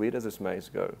landlocked. Where does this maize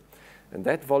go? And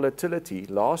that volatility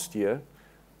last year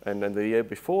And then the year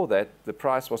before that, the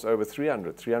price was over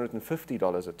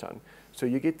 $350 a ton. So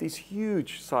you get these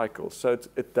huge cycles. So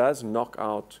it does knock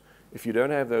out, if you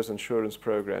don't have those insurance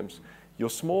programs, your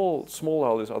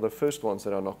smallholders are the first ones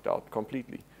that are knocked out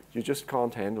completely. You just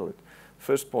can't handle it.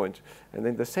 First point. And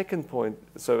then the second point,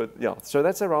 so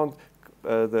that's around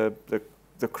the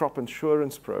crop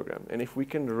insurance program. And if we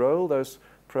can roll those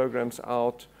programs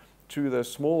out to the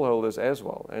smallholders as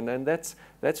well. And then that's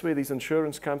where these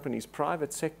insurance companies,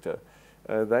 private sector,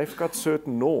 they've got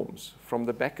certain norms from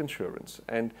the back insurance.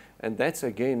 And that's,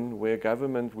 again, where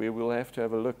government, where we'll have to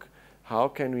have a look. How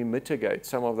can we mitigate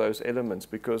some of those elements?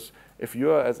 Because if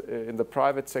you're in the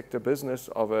private sector business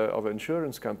of an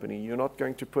insurance company, you're not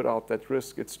going to put out that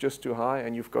risk. It's just too high,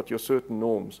 and you've got your certain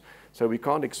norms. So we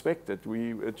can't expect it.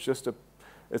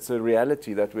 It's a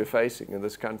reality that we're facing in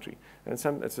this country. And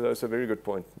it's a very good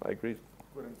point. I agree.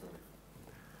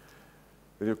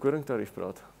 Wil jy koringtarief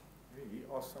praat? He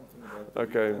asked something about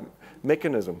Okay,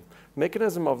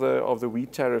 mechanism of the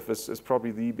wheat tariff is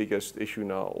probably the biggest issue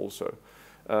now also.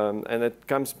 And it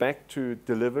comes back to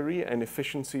delivery and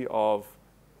efficiency of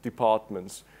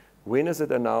departments. When is it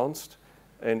announced?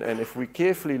 And if we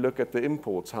carefully look at the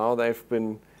imports, how they've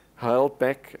been held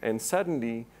back, and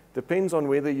suddenly depends on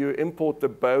whether you import the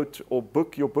boat or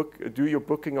do your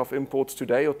booking of imports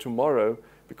today or tomorrow,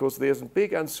 because there's a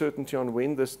big uncertainty on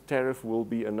when this tariff will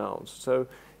be announced. So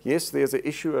yes, there's an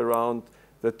issue around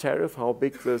the tariff, how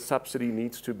big the subsidy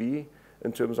needs to be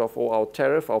in terms of our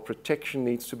tariff, our protection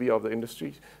needs to be of the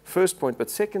industry. First point, but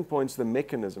second point is the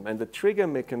mechanism. And the trigger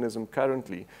mechanism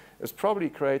currently is probably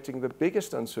creating the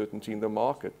biggest uncertainty in the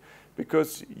market.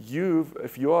 Because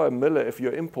if you are a miller, if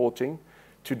you're importing,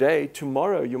 today,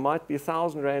 tomorrow, you might be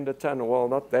 1,000 Rand a ton, well,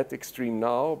 not that extreme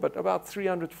now, but about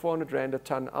 300, 400 Rand a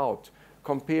ton out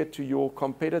compared to your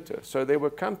competitor. So there were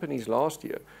companies last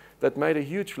year that made a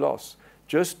huge loss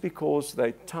just because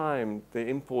they timed their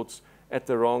imports at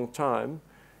the wrong time,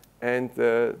 and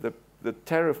the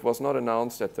tariff was not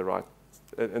announced at the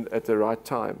right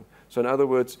time. So in other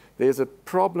words, there's a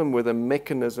problem with the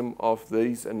mechanism of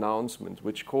these announcements,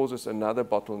 which causes another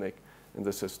bottleneck in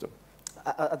the system.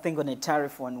 I think on a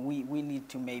tariff one, we need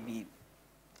to maybe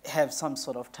have some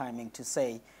sort of timing to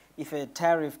say, if a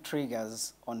tariff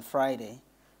triggers on Friday,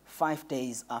 5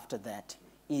 days after that,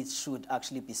 it should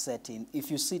actually be set in. If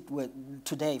you sit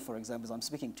today, for example, as I'm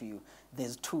speaking to you,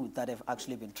 there's 2 that have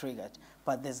actually been triggered,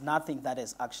 but there's nothing that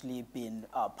has actually been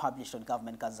published on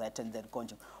Government Gazette and then gone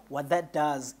to. What that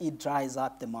does, it dries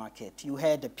up the market. You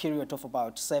had a period of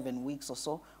about 7 weeks or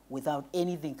so without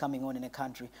anything coming on in a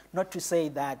country. Not to say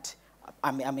that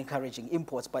I'm encouraging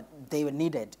imports, but they were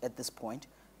needed at this point.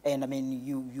 And I mean,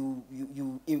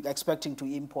 you're expecting to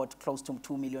import close to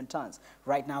 2 million tons.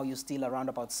 Right now, you're still around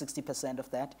about 60%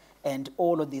 of that. And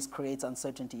all of this creates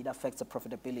uncertainty. It affects the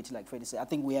profitability, like Freddie said. I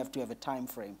think we have to have a time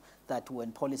frame that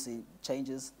when policy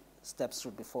changes, steps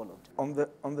should be followed. On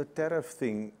the tariff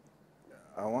thing,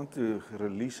 I want to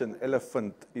release an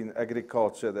elephant in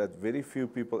agriculture that very few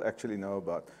people actually know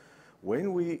about.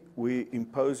 When we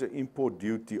impose an import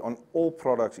duty on all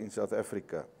products in South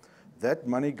Africa, that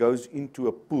money goes into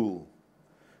a pool.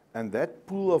 And that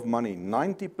pool of money,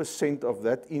 90% of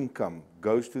that income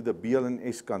goes to the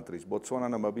BLNS countries, Botswana,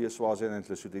 Namibia, Swaziland, and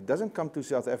Lesotho. It doesn't come to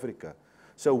South Africa.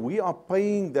 So we are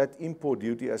paying that import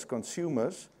duty as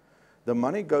consumers. The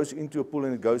money goes into a pool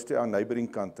and it goes to our neighboring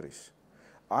countries.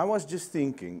 I was just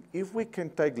thinking, if we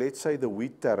can take, let's say, the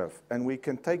wheat tariff, and we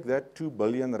can take that 2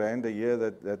 billion Rand a year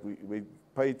that we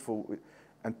paid for,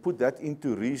 and put that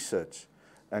into research,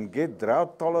 and get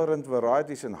drought-tolerant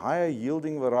varieties and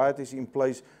higher-yielding varieties in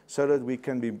place so that we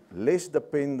can be less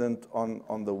dependent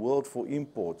on the world for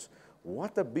imports.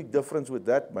 What a big difference would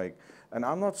that make? And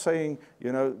I'm not saying,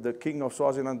 you know, the king of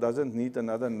Swaziland doesn't need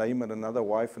another name and another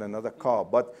wife and another car,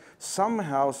 but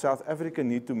somehow South Africa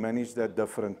need to manage that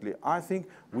differently. I think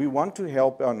we want to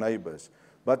help our neighbors,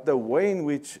 but the way in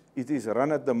which it is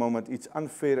run at the moment, it's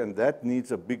unfair, and that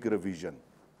needs a big revision.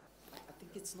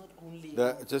 It's not only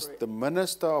the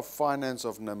Minister of Finance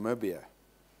of Namibia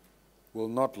will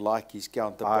not like his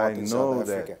counterpart in South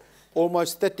Africa.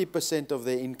 Almost 30% of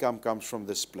their income comes from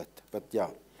the split. But yeah.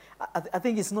 I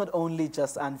think it's not only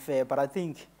just unfair, but I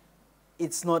think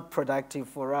it's not productive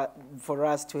for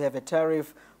us to have a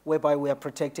tariff whereby we are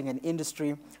protecting an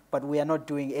industry, but we are not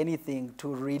doing anything to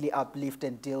really uplift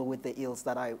and deal with the ills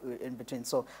that are in between.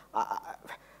 So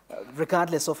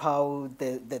regardless of how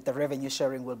the revenue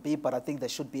sharing will be, but I think there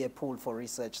should be a pool for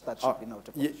research that should be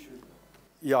notified.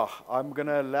 Yeah, I'm going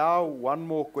to allow one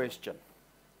more question.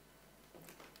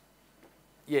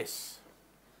 Yes.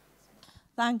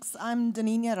 Thanks. I'm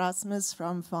Danine Erasmus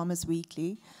from Farmers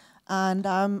Weekly. And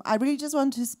I really just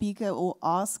want to speak or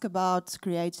ask about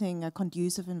creating a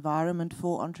conducive environment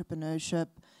for entrepreneurship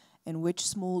in which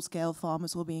small-scale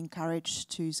farmers will be encouraged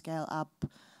to scale up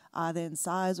either in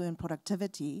size or in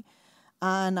productivity.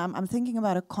 And I'm thinking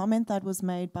about a comment that was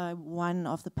made by one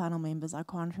of the panel members, I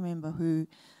can't remember who,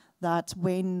 that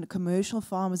when commercial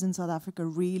farmers in South Africa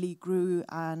really grew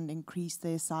and increased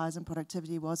their size and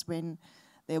productivity was when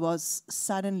there was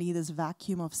suddenly this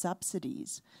vacuum of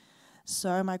subsidies.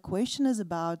 So my question is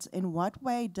about, in what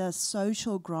way does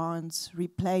social grants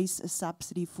replace a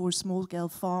subsidy for small-scale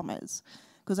farmers?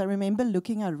 Because I remember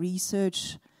looking at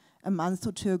research a month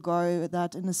or two ago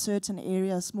that in a certain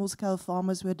area, small-scale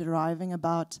farmers were deriving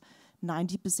about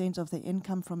 90% of their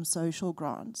income from social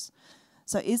grants.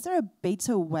 So is there a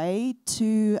better way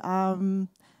to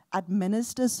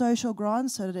administer social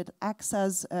grants so that it acts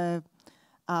as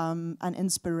an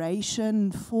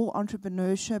inspiration for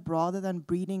entrepreneurship rather than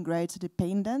breeding greater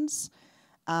dependence?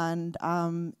 And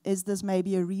is this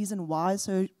maybe a reason why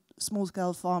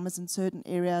small-scale farmers in certain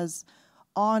areas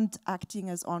aren't acting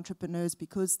as entrepreneurs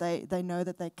because they know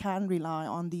that they can rely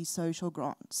on these social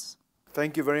grants?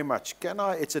 Thank you very much.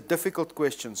 It's a difficult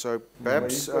question, so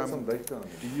perhaps, do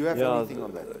you have anything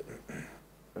on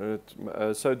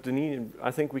that? So Denis,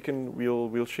 I think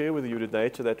we'll share with you the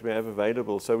data that we have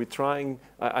available. So we're trying,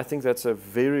 I think that's a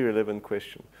very relevant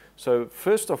question. So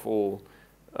first of all,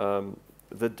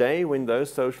 the day when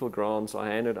those social grants are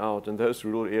handed out in those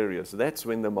rural areas, that's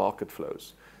when the market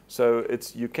flows. So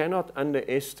you cannot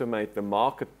underestimate the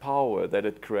market power that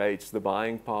it creates, the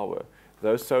buying power,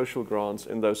 those social grants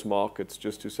in those markets,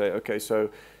 just to say, okay, so,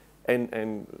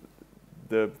 and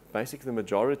basically the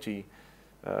majority,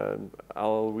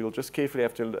 we'll just carefully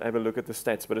have to have a look at the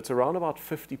stats, but it's around about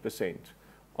 50%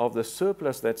 of the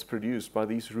surplus that's produced by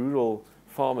these rural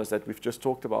farmers that we've just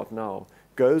talked about now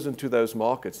goes into those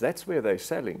markets. That's where they're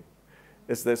selling.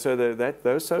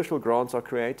 Those social grants are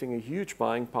creating a huge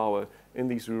buying power in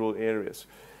these rural areas.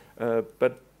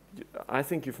 But I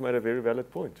think you've made a very valid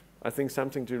point. I think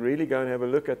something to really go and have a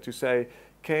look at to say,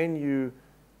 can you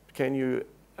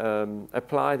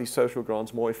apply these social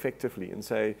grants more effectively and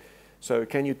say, so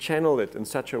can you channel it in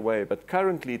such a way? But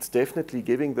currently it's definitely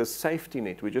giving this safety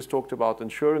net. We just talked about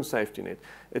insurance safety net.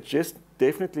 It's just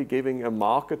definitely giving a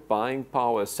market buying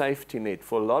power safety net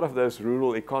for a lot of those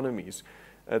rural economies.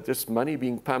 Just money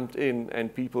being pumped in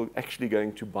and people actually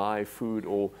going to buy food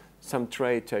or some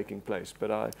trade taking place.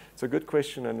 But it's a good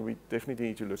question and we definitely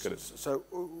need to look at it. So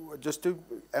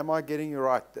am I getting you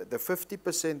right? The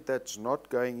 50% that's not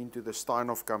going into the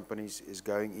Steinhoff companies is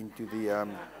going into the,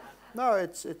 no,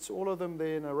 it's all of them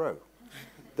there in a row.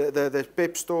 The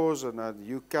PEP stores, and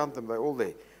you count them, they're all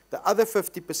there. The other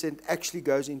 50% actually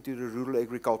goes into the rural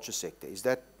agriculture sector. Is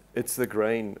that? It's the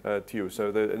grain, Theo. So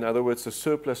in other words, the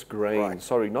surplus grain, right.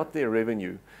 Sorry, not their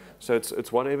revenue. So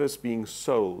it's whatever's being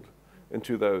sold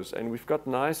into those. And we've got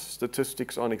nice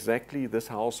statistics on exactly this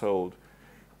household.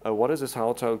 What does this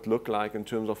household look like in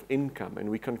terms of income? And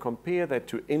we can compare that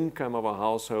to income of a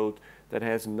household that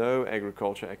has no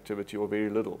agriculture activity or very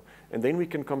little. And then we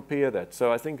can compare that.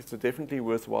 So I think it's definitely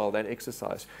worthwhile, that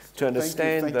exercise, to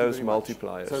understand those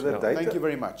multipliers. So the data, thank you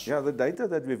very much. Yeah, the data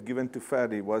that we've given to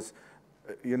Ferdi was,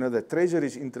 the Treasury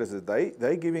is interested.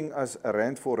 They're giving us a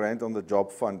rand for rand on the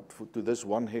job fund to this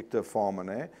 1 hectare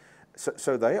farmer.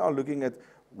 So they are looking at,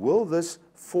 will this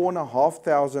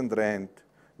 4,500 rand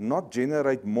not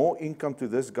generate more income to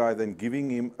this guy than giving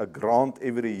him a grant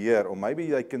every year? Or maybe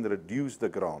they can reduce the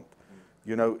grant,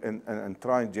 and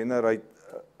try and generate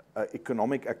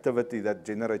economic activity that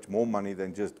generates more money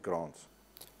than just grants.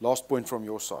 Last point from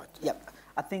your side. Yeah,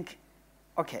 I think,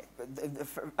 okay,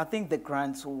 I think the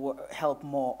grants will help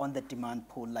more on the demand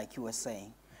pool, like you were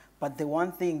saying. But the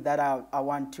one thing that I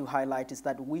want to highlight is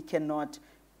that we cannot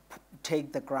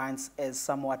take the grants as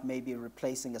somewhat maybe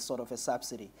replacing a sort of a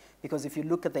subsidy. Because if you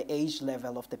look at the age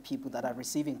level of the people that are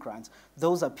receiving grants,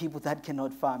 those are people that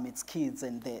cannot farm. It's kids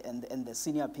and the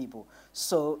senior people.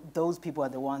 So those people are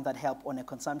the ones that help on a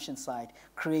consumption side,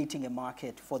 creating a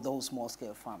market for those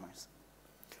small-scale farmers.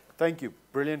 Thank you.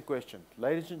 Brilliant question.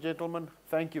 Ladies and gentlemen,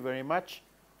 thank you very much.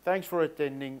 Thanks for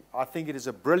attending. I think it is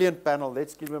a brilliant panel.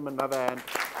 Let's give them another hand.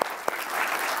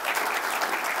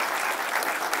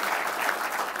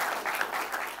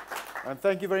 And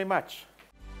thank you very much.